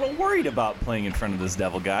he's a little worried about playing in front of this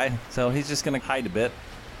devil guy, so he's just gonna hide a bit,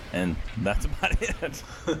 and that's about it.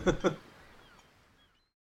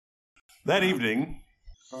 That evening,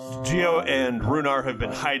 Geo and Runar have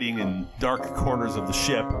been hiding in dark corners of the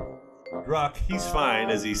ship. Druck, he's fine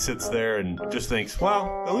as he sits there and just thinks,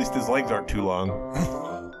 well, at least his legs aren't too long.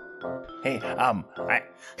 Hey,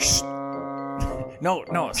 shh.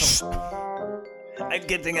 No, shh. I'm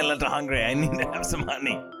getting a little hungry. I need to have some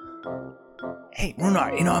honey. Hey,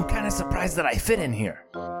 Runar, I'm kind of surprised that I fit in here.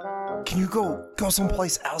 Can you go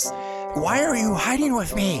someplace else? Why are you hiding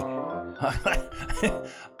with me?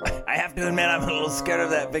 I have to admit, I'm a little scared of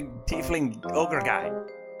that big tiefling ogre guy.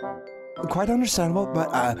 Quite understandable,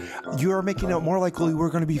 but you are making it more likely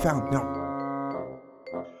we're going to be found. No.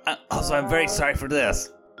 Also, I'm very sorry for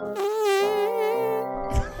this.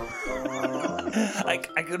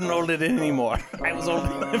 I couldn't hold it in anymore. I was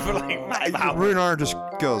holding it for like 5 hours. Runar just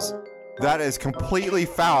goes, that is completely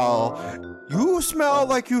foul. You smell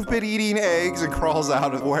like you've been eating eggs, and crawls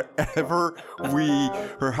out of wherever we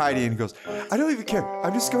are hiding and goes, I don't even care.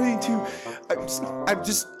 I'm just going to,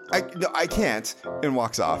 I can't, and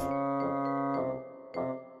walks off.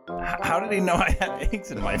 How did he know I had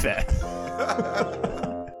eggs in my bed?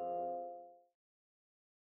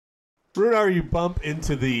 Runar, you bump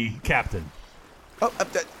into the captain. Oh,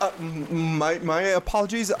 my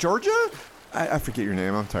apologies. Georgia? I forget your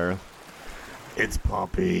name. I'm tired. It's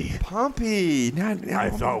Pompey. Pompey. I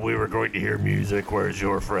thought we were going to hear music. Where's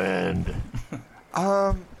your friend?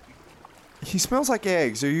 He smells like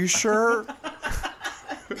eggs. Are you sure?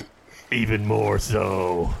 Even more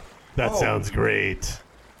so. That Oh. sounds great.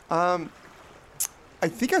 I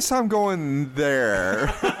think I saw him going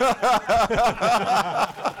there.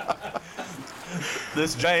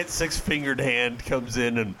 This giant six-fingered hand comes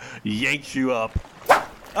in and yanks you up.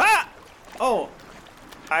 Ah! Oh,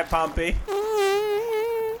 hi, Pompey.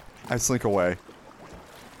 I slink away.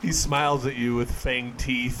 He smiles at you with fanged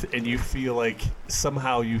teeth, and you feel like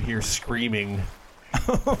somehow you hear screaming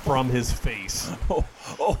from his face.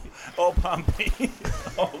 Oh, Pompey.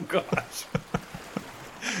 Oh, gosh.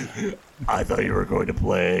 I thought you were going to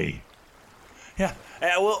play. Yeah,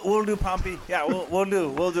 we'll do, Pompey. Yeah, we'll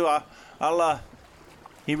do. I'll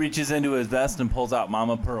He reaches into his vest and pulls out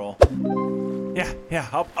Mama Pearl. Yeah,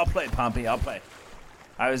 I'll play, Pompey. I'll play.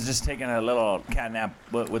 I was just taking a little cat nap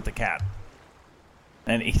with the cat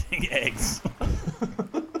and eating eggs.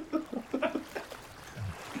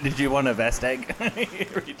 Did you want a vest egg? He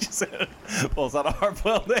reaches in, pulls out a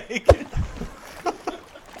hard-boiled egg.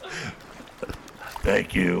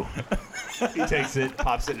 Thank you. He takes it,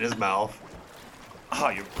 pops it in his mouth. Oh,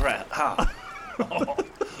 your breath.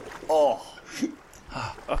 Oh.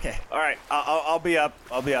 Okay. All right. I'll be up.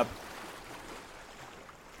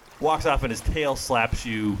 Walks off and his tail slaps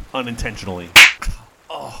you unintentionally.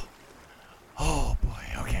 Oh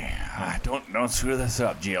boy. Okay. Don't screw this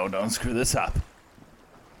up, Gio. Don't screw this up.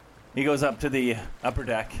 He goes up to the upper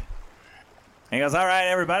deck. And he goes, all right,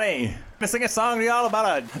 everybody. I'm gonna sing a song to y'all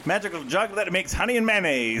about a magical jug that makes honey and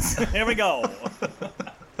mayonnaise. Here we go.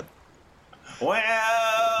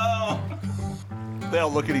 Well. They all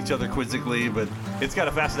look at each other quizzically, but it's got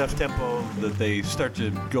a fast enough tempo that they start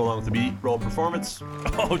to go along with the beat. Roll performance.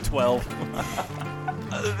 Oh,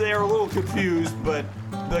 12. They're a little confused, but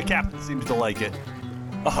the captain seems to like it.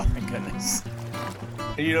 Oh, my goodness.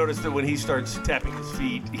 And you notice that when he starts tapping his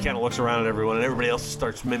feet, he kind of looks around at everyone, and everybody else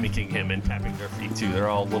starts mimicking him and tapping their feet too. They're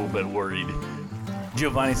all a little bit worried.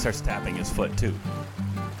 Giovanni starts tapping his foot, too.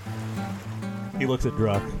 He looks at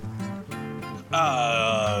Druck.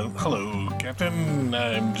 Hello, Captain.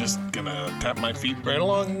 I'm just gonna tap my feet right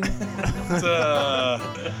along. It's,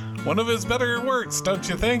 one of his better words, don't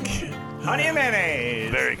you think? Honey and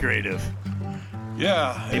mayonnaise. Very creative.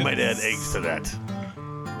 Yeah. He might add eggs to that.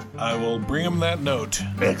 I will bring him that note.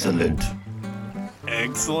 Excellent.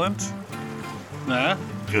 Excellent. Nah.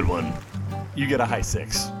 Good one. You get a high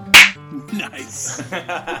 6. Nice.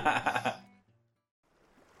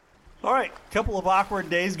 All right, couple of awkward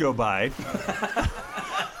days go by.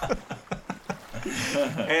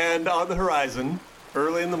 And on the horizon,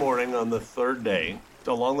 early in the morning on the third day,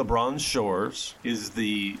 along the bronze shores, is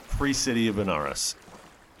the free city of Inaris.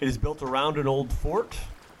 It is built around an old fort.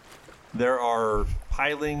 There are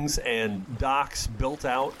pilings and docks built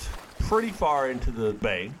out pretty far into the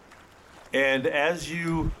bay. And as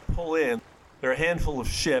you pull in, there are a handful of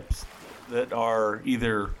ships that are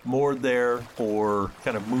either moored there or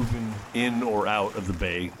kind of moving in or out of the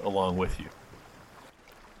bay along with you.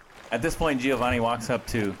 At this point, Giovanni walks up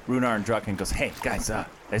to Runar and Druck and goes, hey, guys,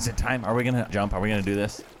 is it time? Are we going to jump? Are we going to do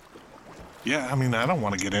this? Yeah, I mean, I don't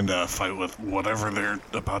want to get into a fight with whatever they're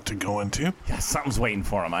about to go into. Yeah, something's waiting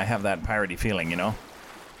for him. I have that piratey feeling, you know?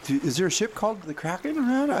 Is there a ship called the Kraken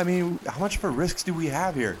around? I mean, how much of a risk do we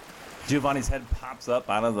have here? Giovanni's head pops up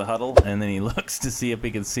out of the huddle, and then he looks to see if he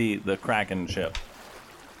can see the Kraken ship.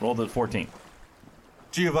 Rolled at 14.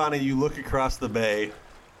 Giovanni, you look across the bay.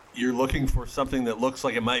 You're looking for something that looks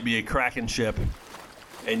like it might be a Kraken ship,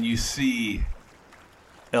 and you see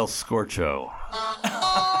El Scorcho.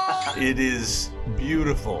 It is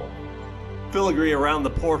beautiful. Filigree around the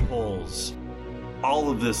portholes. All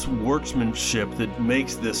of this workmanship that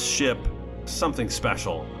makes this ship something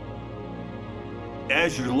special.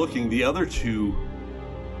 As you're looking, the other two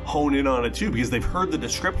hone in on it too because they've heard the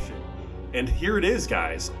description. And here it is,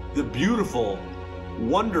 guys. The beautiful,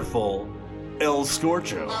 wonderful El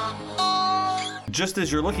Scorcho. Just as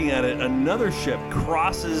you're looking at it, another ship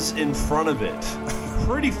crosses in front of it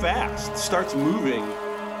pretty fast, starts moving,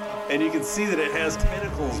 and you can see that it has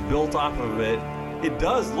tentacles built off of it. It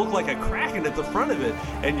does look like a Kraken at the front of it,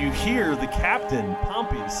 and you hear the captain,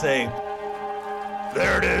 Pompey, say,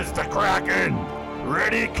 There it is, the Kraken!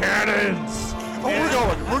 Ready cannons!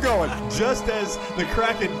 Oh, we're going. just as the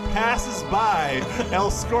Kraken passes by El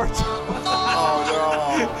Scorcho, Oh,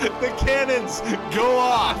 no. the cannons go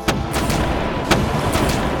off.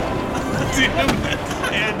 Damn it.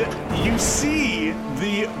 And you see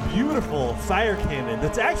the beautiful fire cannon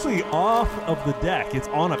that's actually off of the deck. It's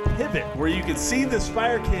on a pivot where you can see this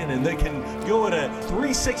fire cannon that can go at a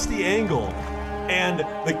 360 angle. And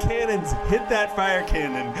the cannons hit that fire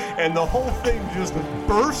cannon, and the whole thing just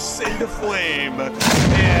bursts into flame,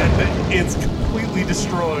 and it's completely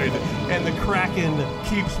destroyed. And the Kraken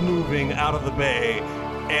keeps moving out of the bay,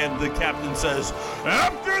 and the captain says,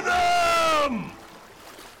 "After them!"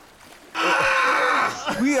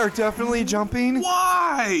 We are definitely jumping.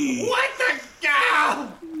 Why? What the cow?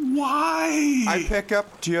 Why? I pick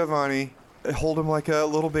up Giovanni, hold him like a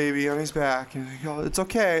little baby on his back, and I go, "It's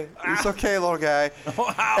okay. It's okay, little guy."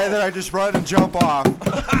 Wow. And then I just run and jump off.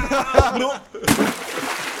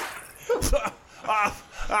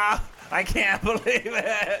 I can't believe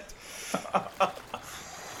it.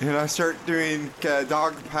 And I start doing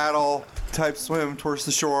dog paddle type swim towards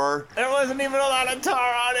the shore. There wasn't even a lot of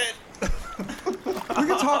tar on it. We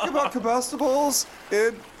can talk about combustibles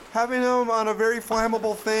and having them on a very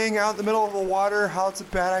flammable thing out in the middle of the water, how it's a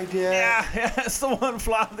bad idea. Yeah, it's the one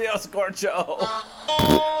flaw of the El Scorcho.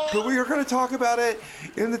 But we are going to talk about it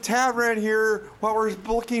in the tavern here while we're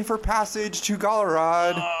looking for passage to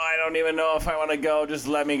Galarad. Oh, I don't even know if I want to go. Just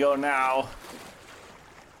let me go now.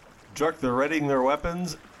 Druck, they're readying their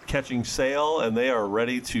weapons, catching sail, and they are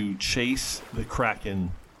ready to chase the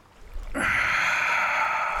Kraken.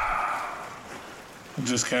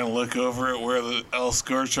 Just kind of look over at where the El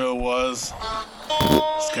Scorcho was.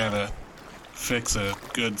 Just kind of fix a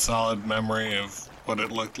good solid memory of what it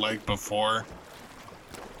looked like before.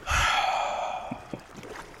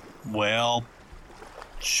 Well,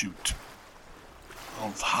 shoot.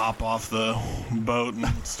 I'll hop off the boat and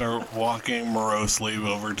start walking morosely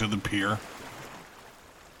over to the pier.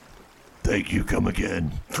 Thank you, come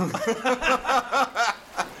again.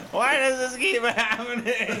 Why does this keep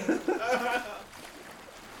happening?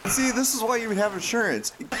 See, this is why you would have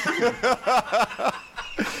insurance.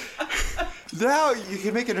 Now you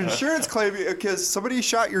can make an insurance claim because somebody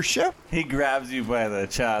shot your ship. He grabs you by the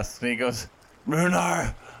chest and he goes,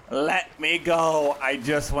 "Runar, let me go. I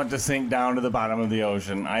just want to sink down to the bottom of the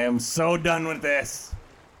ocean. I am so done with this."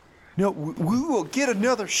 No, we will get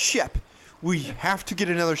another ship. We have to get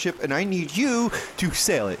another ship, and I need you to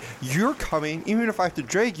sail it. You're coming, even if I have to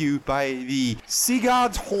drag you by the sea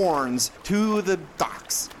god's horns to the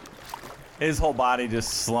docks. His whole body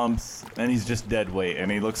just slumps and he's just dead weight and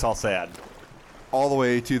he looks all sad. All the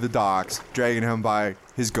way to the docks, dragging him by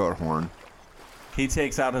his goat horn. He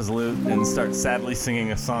takes out his lute and starts sadly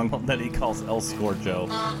singing a song that he calls El Scorcho.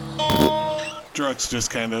 Druck's just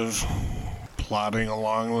kind of plodding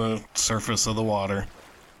along the surface of the water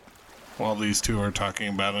while these two are talking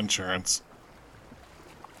about insurance.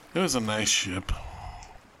 It was a nice ship.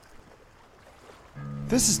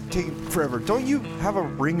 This is taking forever. Don't you have a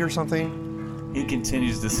ring or something? He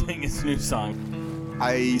continues to sing his new song.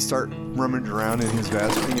 I start rummaging around in his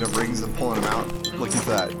vest, thinking of rings and pulling them out, looking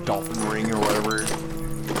for that dolphin ring or whatever.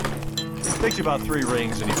 Takes you about 3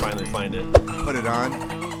 rings and you finally find it. Put it on,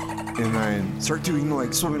 and then start doing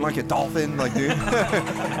like swimming like a dolphin, like dude,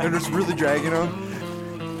 and just really dragging him.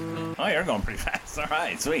 Oh, you're going pretty fast. All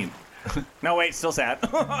right, sweet. No, wait, still sad.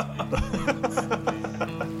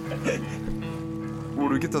 When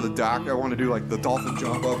we get to the dock, I want to do like the dolphin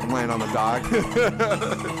jump up and land on the dock.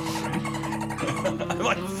 I'm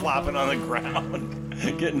like flopping on the ground,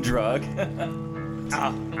 getting drug.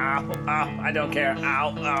 Ow, ow, ow, I don't care.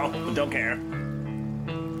 Ow, ow, don't care.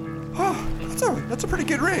 Oh, that's a pretty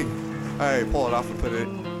good ring. I pull it off and put it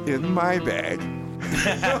in my bag.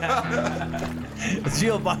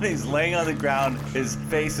 Giovanni's laying on the ground, his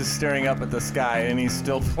face is staring up at the sky, and he's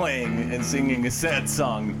still playing and singing a sad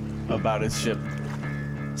song about his ship.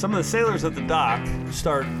 Some of the sailors at the dock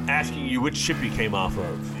start asking you which ship you came off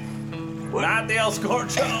of. Not the El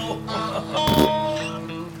Scorcho!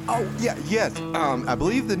 Oh, yeah, yes. I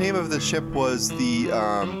believe the name of the ship was the,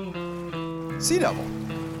 Sea Devil.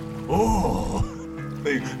 Oh,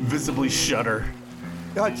 they visibly shudder.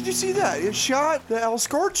 Did you see that? It shot the El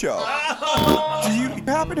Scorcho. Do you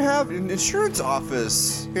happen to have an insurance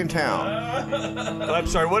office in town? I'm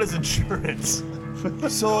sorry, what is insurance?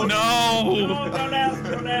 So No, don't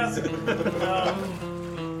ask. No.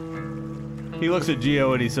 He looks at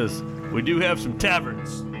Gio and he says, "We do have some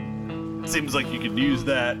taverns. Seems like you could use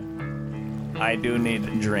that." I do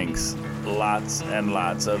need drinks. Lots and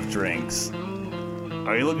lots of drinks.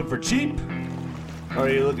 Are you looking for cheap? Or are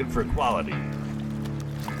you looking for quality?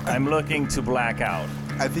 I'm looking to black out.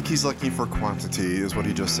 I think he's looking for quantity, is what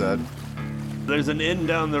he just said. There's an inn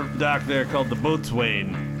down the dock there called the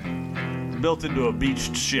Boatswain. It's built into a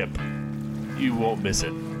beached ship. You won't miss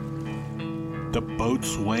it. The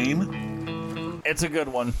boatswain? It's a good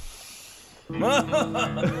one.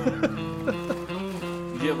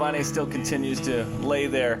 Giovanni still continues to lay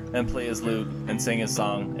there and play his lute and sing his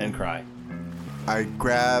song and cry. I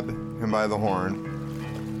grab him by the horn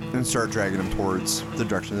and start dragging him towards the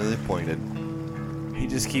direction that they pointed. He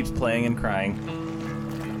just keeps playing and crying.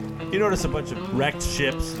 You notice a bunch of wrecked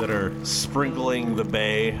ships that are sprinkling the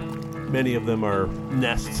bay. Many of them are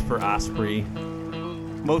nests for osprey.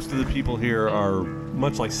 Most of the people here are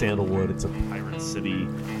much like Sandalwood. It's a pirate city,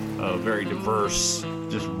 very diverse,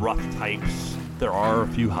 just rough types. There are a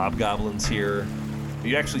few hobgoblins here.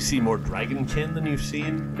 You actually see more dragonkin than you've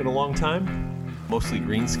seen in a long time, mostly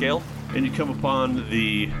green scale. And you come upon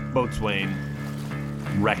the boatswain,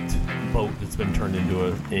 wrecked boat that's been turned into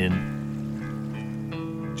an inn.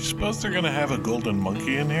 Do you suppose they're gonna have a golden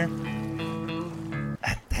monkey in here?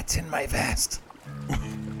 That's in my vest.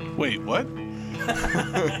 Wait, what?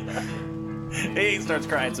 He starts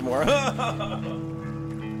crying some more. I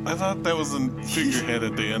thought that was a figurehead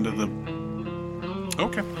at the end of the...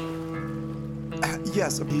 Okay.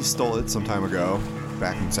 Yes, he stole it some time ago,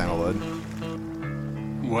 back in Sandalwood.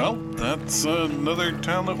 Well, that's another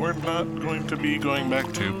town that we're not going to be going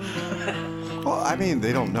back to. Well, I mean,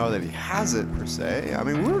 they don't know that he has it, per se. I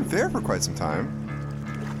mean, we were there for quite some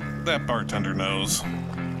time. That bartender knows.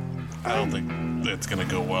 I don't think that's going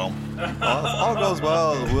to go well. Well, if all goes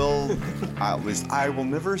well, at least I will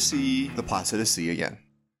never see the Placidus Sea again.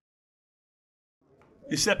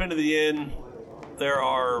 You step into the inn. There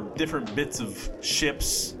are different bits of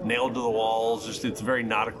ships nailed to the walls. It's very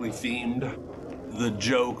nautically themed. The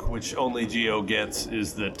joke, which only Geo gets,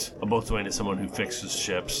 is that a boatswain is someone who fixes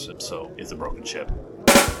ships, so it's a broken ship.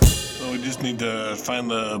 So we just need to find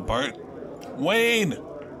the Wayne!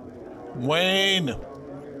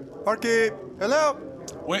 Barkeep, hello.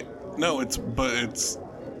 Wait, no, it's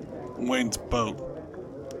Wayne's boat.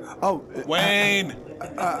 Oh, Wayne!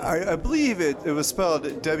 I believe it was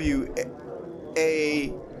spelled W-A-I-N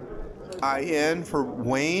for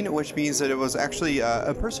Wayne, which means that it was actually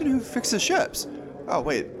a person who fixes ships. Oh,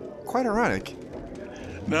 wait. Quite ironic.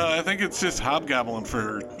 No, I think it's just hobgoblin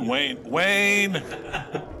for Wayne. Wayne!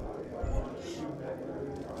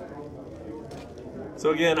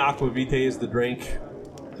 So again, aquavite is the drink.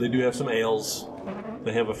 They do have some ales.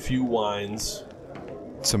 They have a few wines.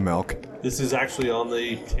 Some milk. This is actually on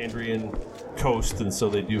the Tandrian coast, and so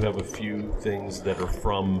they do have a few things that are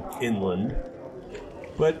from inland.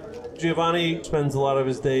 But Giovanni spends a lot of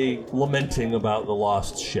his day lamenting about the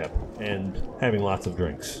lost ship and having lots of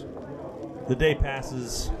drinks. The day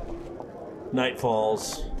passes, night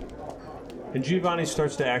falls, and Giovanni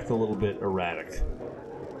starts to act a little bit erratic.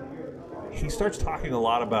 He starts talking a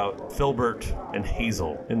lot about Filbert and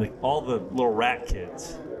Hazel and all the little rat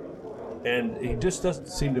kids, and he just doesn't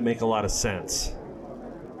seem to make a lot of sense.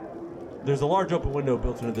 There's a large open window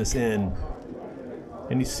built into this inn,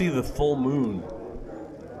 and you see the full moon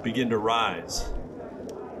begin to rise.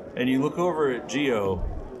 And you look over at Geo,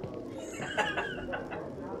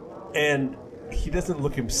 and he doesn't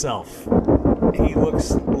look himself. He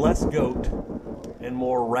looks less goat and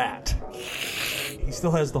more rat. He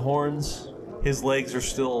still has the horns, his legs are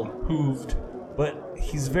still hooved, but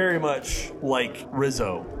he's very much like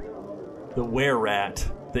Rizzo, the were-rat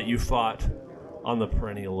that you fought on the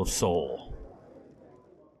Perennial of Soul.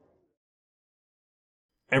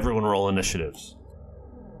 Everyone roll initiatives.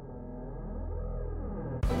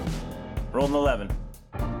 Roll an 11.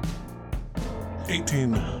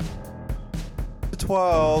 18.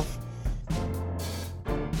 12.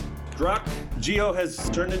 Druck, Geo has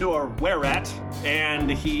turned into a were-rat, and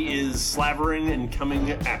he is slavering and coming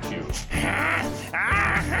at you.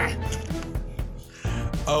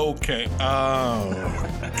 Okay, oh.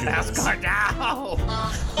 Asgard, no!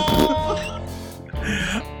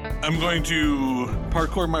 I'm going to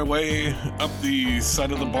parkour my way up the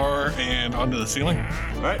side of the bar and onto the ceiling.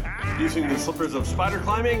 Alright, using the slippers of spider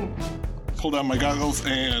climbing. Pull down my goggles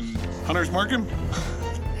and hunter's mark him.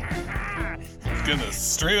 Gonna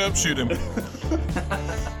straight up shoot him.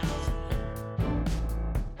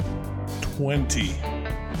 20.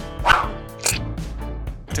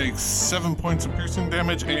 Takes 7 points of piercing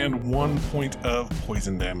damage and 1 point of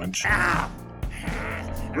poison damage.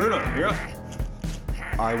 Bruno, you're up.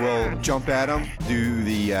 I will jump at him, do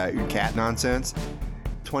the cat nonsense.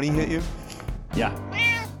 20 hit you. Yeah.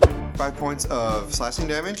 5 points of slashing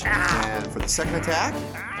damage. And for the second attack,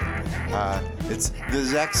 it's the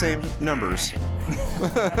exact same numbers.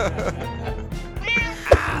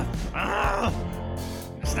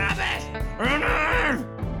 Stop it!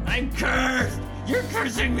 I'm cursed! You're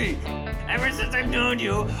cursing me! Ever since I've known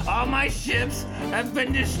you, all my ships have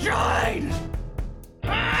been destroyed!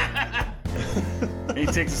 He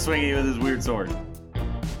takes a swing at you with his weird sword.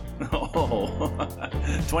 Oh,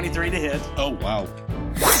 23 to hit. Oh, wow.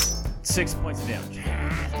 6 points of damage.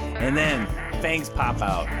 And then fangs pop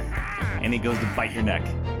out, and he goes to bite your neck.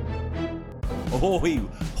 Oh, he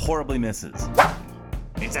horribly misses.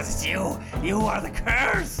 He says, it's you. You are the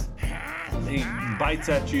curse. He bites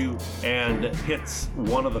at you and hits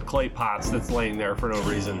one of the clay pots that's laying there for no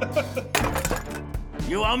reason.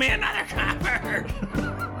 You owe me another copper.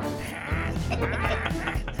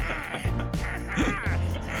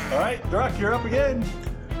 All right, Druck, you're up again.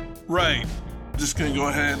 Right. Just gonna go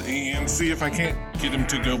ahead and see if I can't get him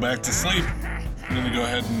to go back to sleep. I'm gonna go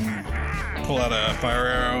ahead and pull out a fire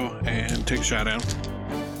arrow and take a shot at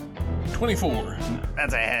him. 24.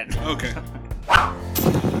 That's a hit. Okay.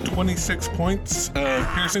 26 points of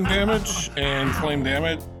piercing damage and flame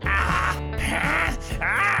damage.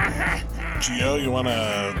 Gio, you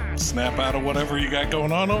wanna snap out of whatever you got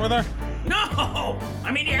going on over there? No!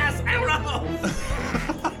 I mean, yes, I don't know.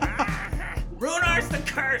 Runar's the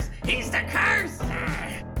curse. He's the curse.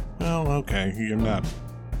 Well, okay, you're not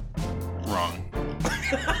wrong.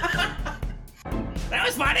 That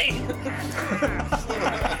was funny.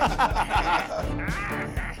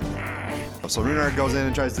 So Runar goes in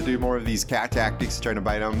and tries to do more of these cat tactics, trying to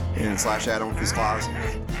bite him and slash at him with his claws.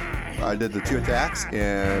 I did the 2 attacks,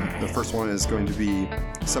 and the first one is going to be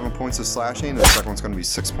 7 points of slashing, and the second one's going to be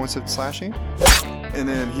 6 points of slashing. And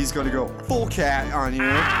then he's going to go full cat on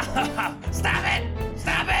you. Stop it!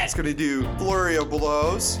 Stop it! It's going to do flurry of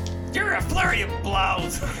blows. You're a flurry of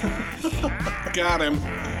blows. Got him.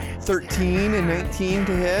 13 and 19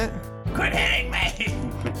 to hit. Quit hitting me.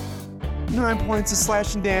 9 points of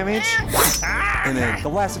slashing damage. And then the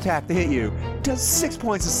last attack to hit you does 6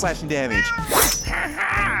 points of slashing damage.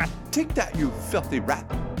 Take that, you filthy rat.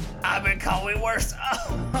 I've been called way worse.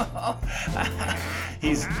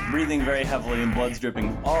 He's breathing very heavily and blood's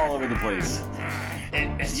dripping all over the place.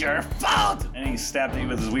 It's your fault! And he stabbed me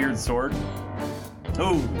with his weird sword.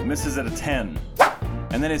 Ooh, misses at a 10.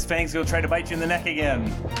 And then his fangs go try to bite you in the neck again.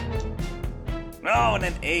 Oh, and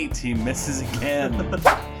an 8. He misses again.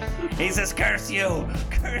 He says, curse you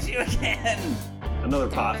again. Another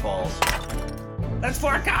pot falls. That's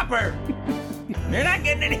 4 copper. You're not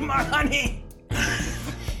getting any more honey.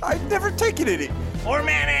 I've never taken any. Or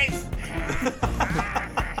mayonnaise.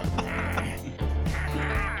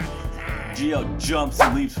 Gio jumps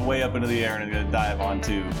and leaps way up into the air and is going to dive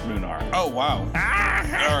onto Runar. Oh, wow.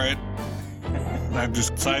 All right. I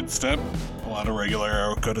just sidestep, pull out a regular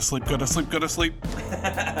arrow, go to sleep, go to sleep, go to sleep.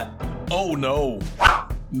 Oh, no.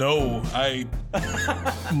 No, I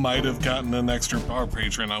might have gotten an extra power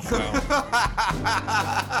patron off now.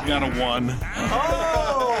 Got a 1.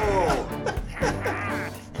 Oh!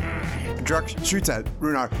 Druck shoots at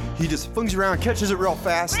Runar. He just flings around, catches it real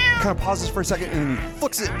fast, kind of pauses for a second, and then he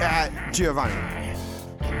flicks it at Giovanni.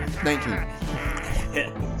 19.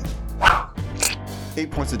 8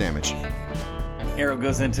 points of damage. Arrow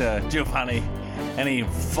goes into Giovanni, and he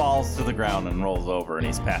falls to the ground and rolls over, and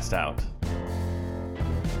he's passed out.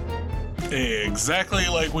 Exactly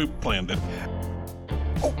like we planned it.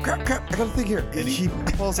 Oh, crap, I got a thing here. And he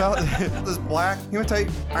pulls out this black hematite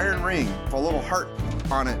iron ring with a little heart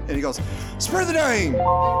on it, and he goes, spare the dying!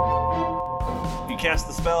 You cast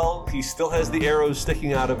the spell, he still has the arrows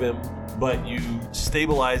sticking out of him, but you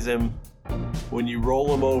stabilize him. When you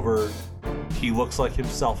roll him over, he looks like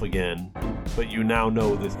himself again, but you now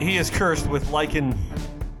know that he is cursed with lichen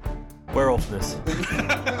werewolfness.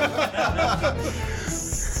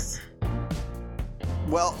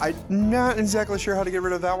 Well, I'm not exactly sure how to get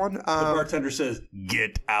rid of that one. The bartender says,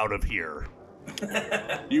 "Get out of here."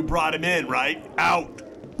 You brought him in, right? Out.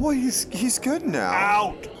 Boy, he's good now.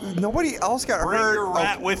 Out. Nobody else got Bring hurt. your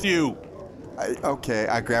rat with you. I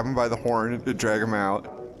grab him by the horn to drag him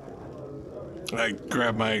out. I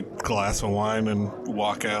grab my glass of wine and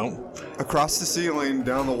walk out. Across the ceiling,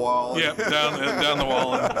 down the wall. Yep, down the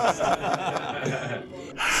wall.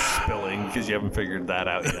 Spilling because you haven't figured that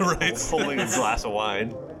out yet. Right. Holding a glass of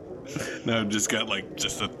wine. No, I've just got like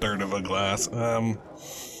just a third of a glass.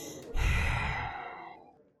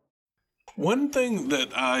 One thing that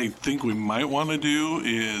I think we might want to do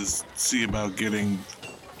is see about getting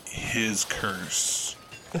his curse.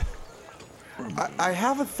 I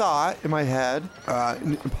have a thought in my head.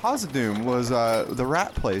 Posidoom was the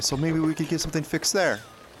rat place, so maybe we could get something fixed there.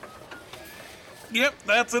 Yep,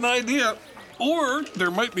 that's an idea. Or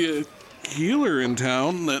there might be a healer in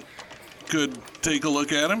town that could take a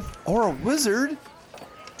look at him. Or a wizard.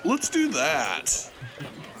 Let's do that.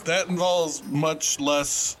 That involves much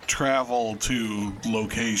less travel to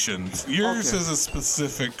locations. Yours is a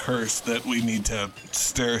specific curse that we need to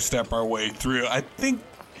stair-step our way through. I think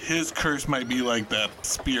his curse might be like that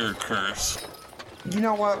spear curse. You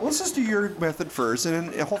know what? Let's just do your method first,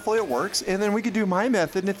 and hopefully it works, and then we could do my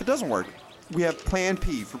method, and if it doesn't work, we have Plan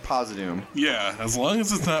P for Posidoom. Yeah, as long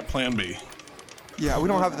as it's not Plan B. Yeah, we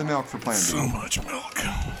don't have the milk for Plan B. So much milk.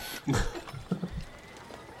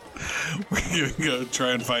 We're gonna go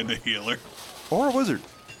try and find a healer. Or a wizard.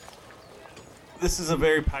 This is a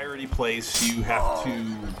very piratey place. You have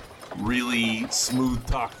to really smooth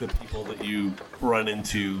talk the people that you run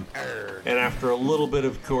into. And after a little bit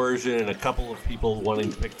of coercion and a couple of people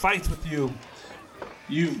wanting to pick fights with you,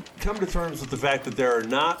 you've come to terms with the fact that there are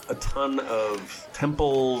not a ton of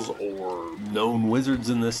temples or known wizards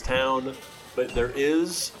in this town, but there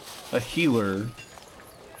is a healer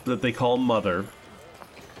that they call Mother.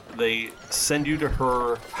 They send you to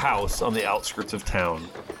her house on the outskirts of town.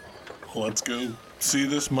 Let's go see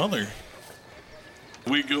this mother.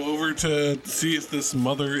 We go over to see if this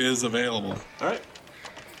mother is available. All right.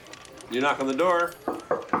 You knock on the door.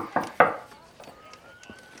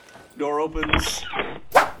 Door opens.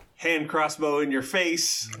 Hand crossbow in your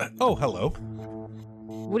face. Oh, hello.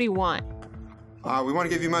 What do you want? We want to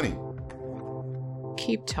give you money.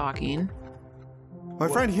 Keep talking. My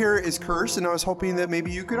friend here is cursed, and I was hoping that maybe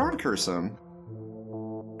you could uncurse him.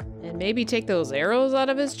 And maybe take those arrows out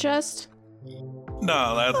of his chest?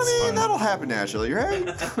 No, that's fine. That'll happen naturally, right?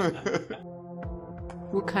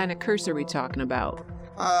 What kind of curse are we talking about?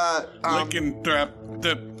 Licking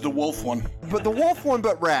the wolf one. But the wolf one,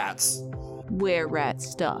 but rats. Were rat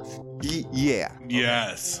stuff. Yeah.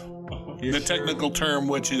 Yes. The technical term,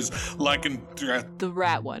 which is licking. The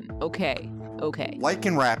rat one. Okay.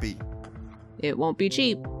 Lichen rappy. It won't be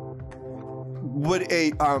cheap. Would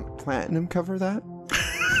a platinum cover that?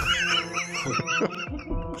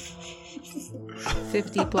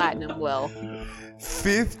 50 platinum will.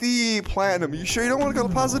 50 platinum. You sure you don't want to go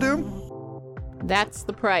to Posidoom? That's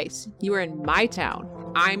the price. You are in my town.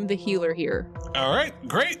 I'm the healer here. All right,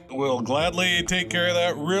 great. We'll gladly take care of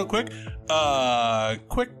that real quick.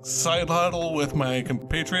 Quick side huddle with my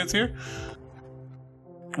compatriots here.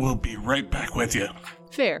 We'll be right back with you.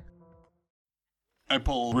 Fair. I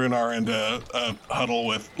pull Runar into a huddle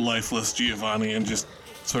with lifeless Giovanni and just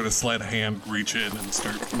sort of sleight of hand reach in and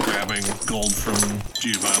start grabbing gold from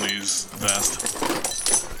Giovanni's vest.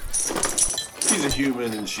 She's a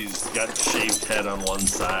human and she's got a shaved head on one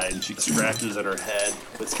side and she scratches at her head.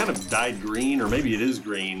 It's kind of dyed green, or maybe it is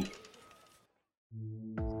green.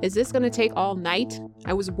 Is this gonna take all night?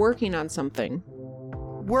 I was working on something.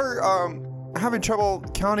 We're having trouble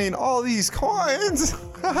counting all these coins.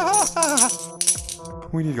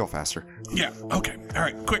 We need to go faster. Yeah, okay. All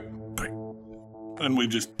right, quick. And we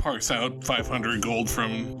just parse out 500 gold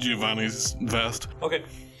from Giovanni's vest. Okay.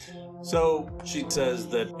 So she says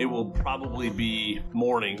that it will probably be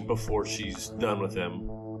morning before she's done with him,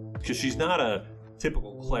 because she's not a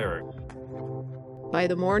typical cleric. By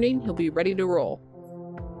the morning, he'll be ready to roll.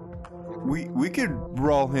 We could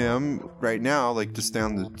roll him right now, like just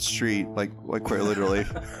down the street, like quite literally.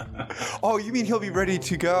 Oh, you mean he'll be ready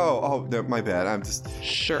to go? Oh, no, my bad. I'm just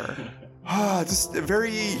Sure. just a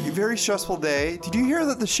very, very stressful day. Did you hear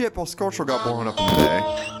that the ship Scorchel got blown up in the day?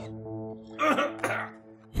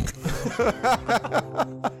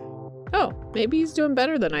 Oh, maybe he's doing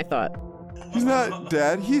better than I thought. He's not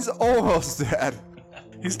dead. He's almost dead.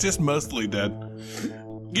 He's just mostly dead.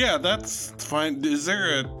 Yeah, that's fine. Is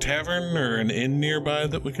there a tavern or an inn nearby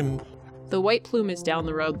that we can... The White Plume is down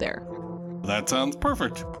the road there. That sounds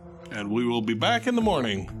perfect. And we will be back in the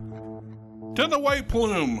morning. To the White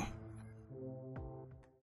Plume!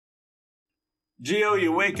 Geo,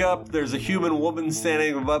 you wake up, there's a human woman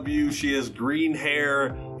standing above you. She has green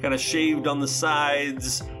hair, kind of shaved on the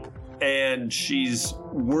sides, and she's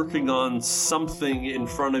working on something in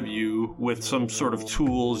front of you with some sort of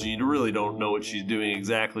tools. You really don't know what she's doing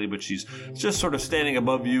exactly, but she's just sort of standing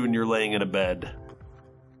above you and you're laying in a bed.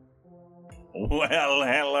 Well,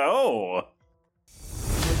 hello.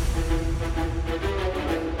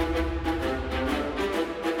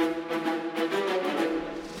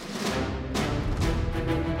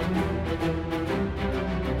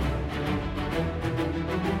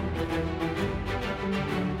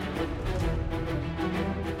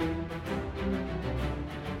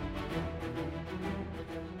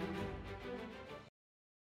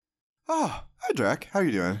 Oh, hi, Drac. How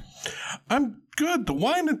you doing? I'm good. The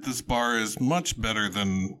wine at this bar is much better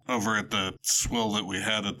than over at the swill that we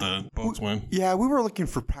had at the boatswain. Yeah, we were looking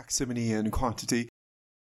for proximity and quantity.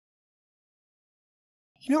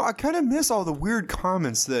 You know, I kind of miss all the weird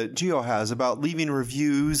comments that Geo has about leaving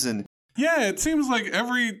reviews and... Yeah, it seems like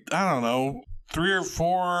every, 3 or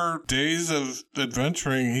 4 days of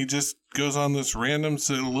adventuring, he just goes on this random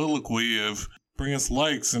soliloquy of bring us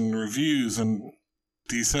likes and reviews, and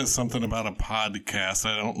he says something about a podcast.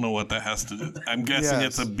 I don't know what that has to do. I'm guessing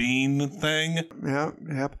it's a bean thing. Yeah,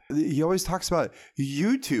 yep. He always talks about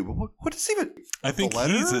YouTube. What is even... I think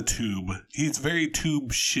he's a tube. He's very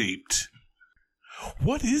tube-shaped.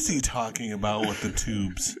 What is he talking about with the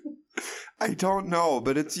tubes? I don't know,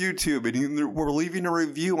 but it's YouTube, and we're leaving a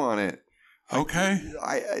review on it. Okay.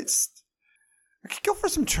 I could go for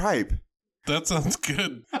some tripe. That sounds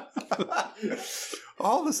good.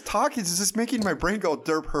 All this talking is just making my brain go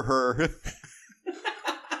derp her.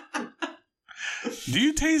 Do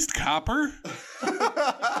you taste copper?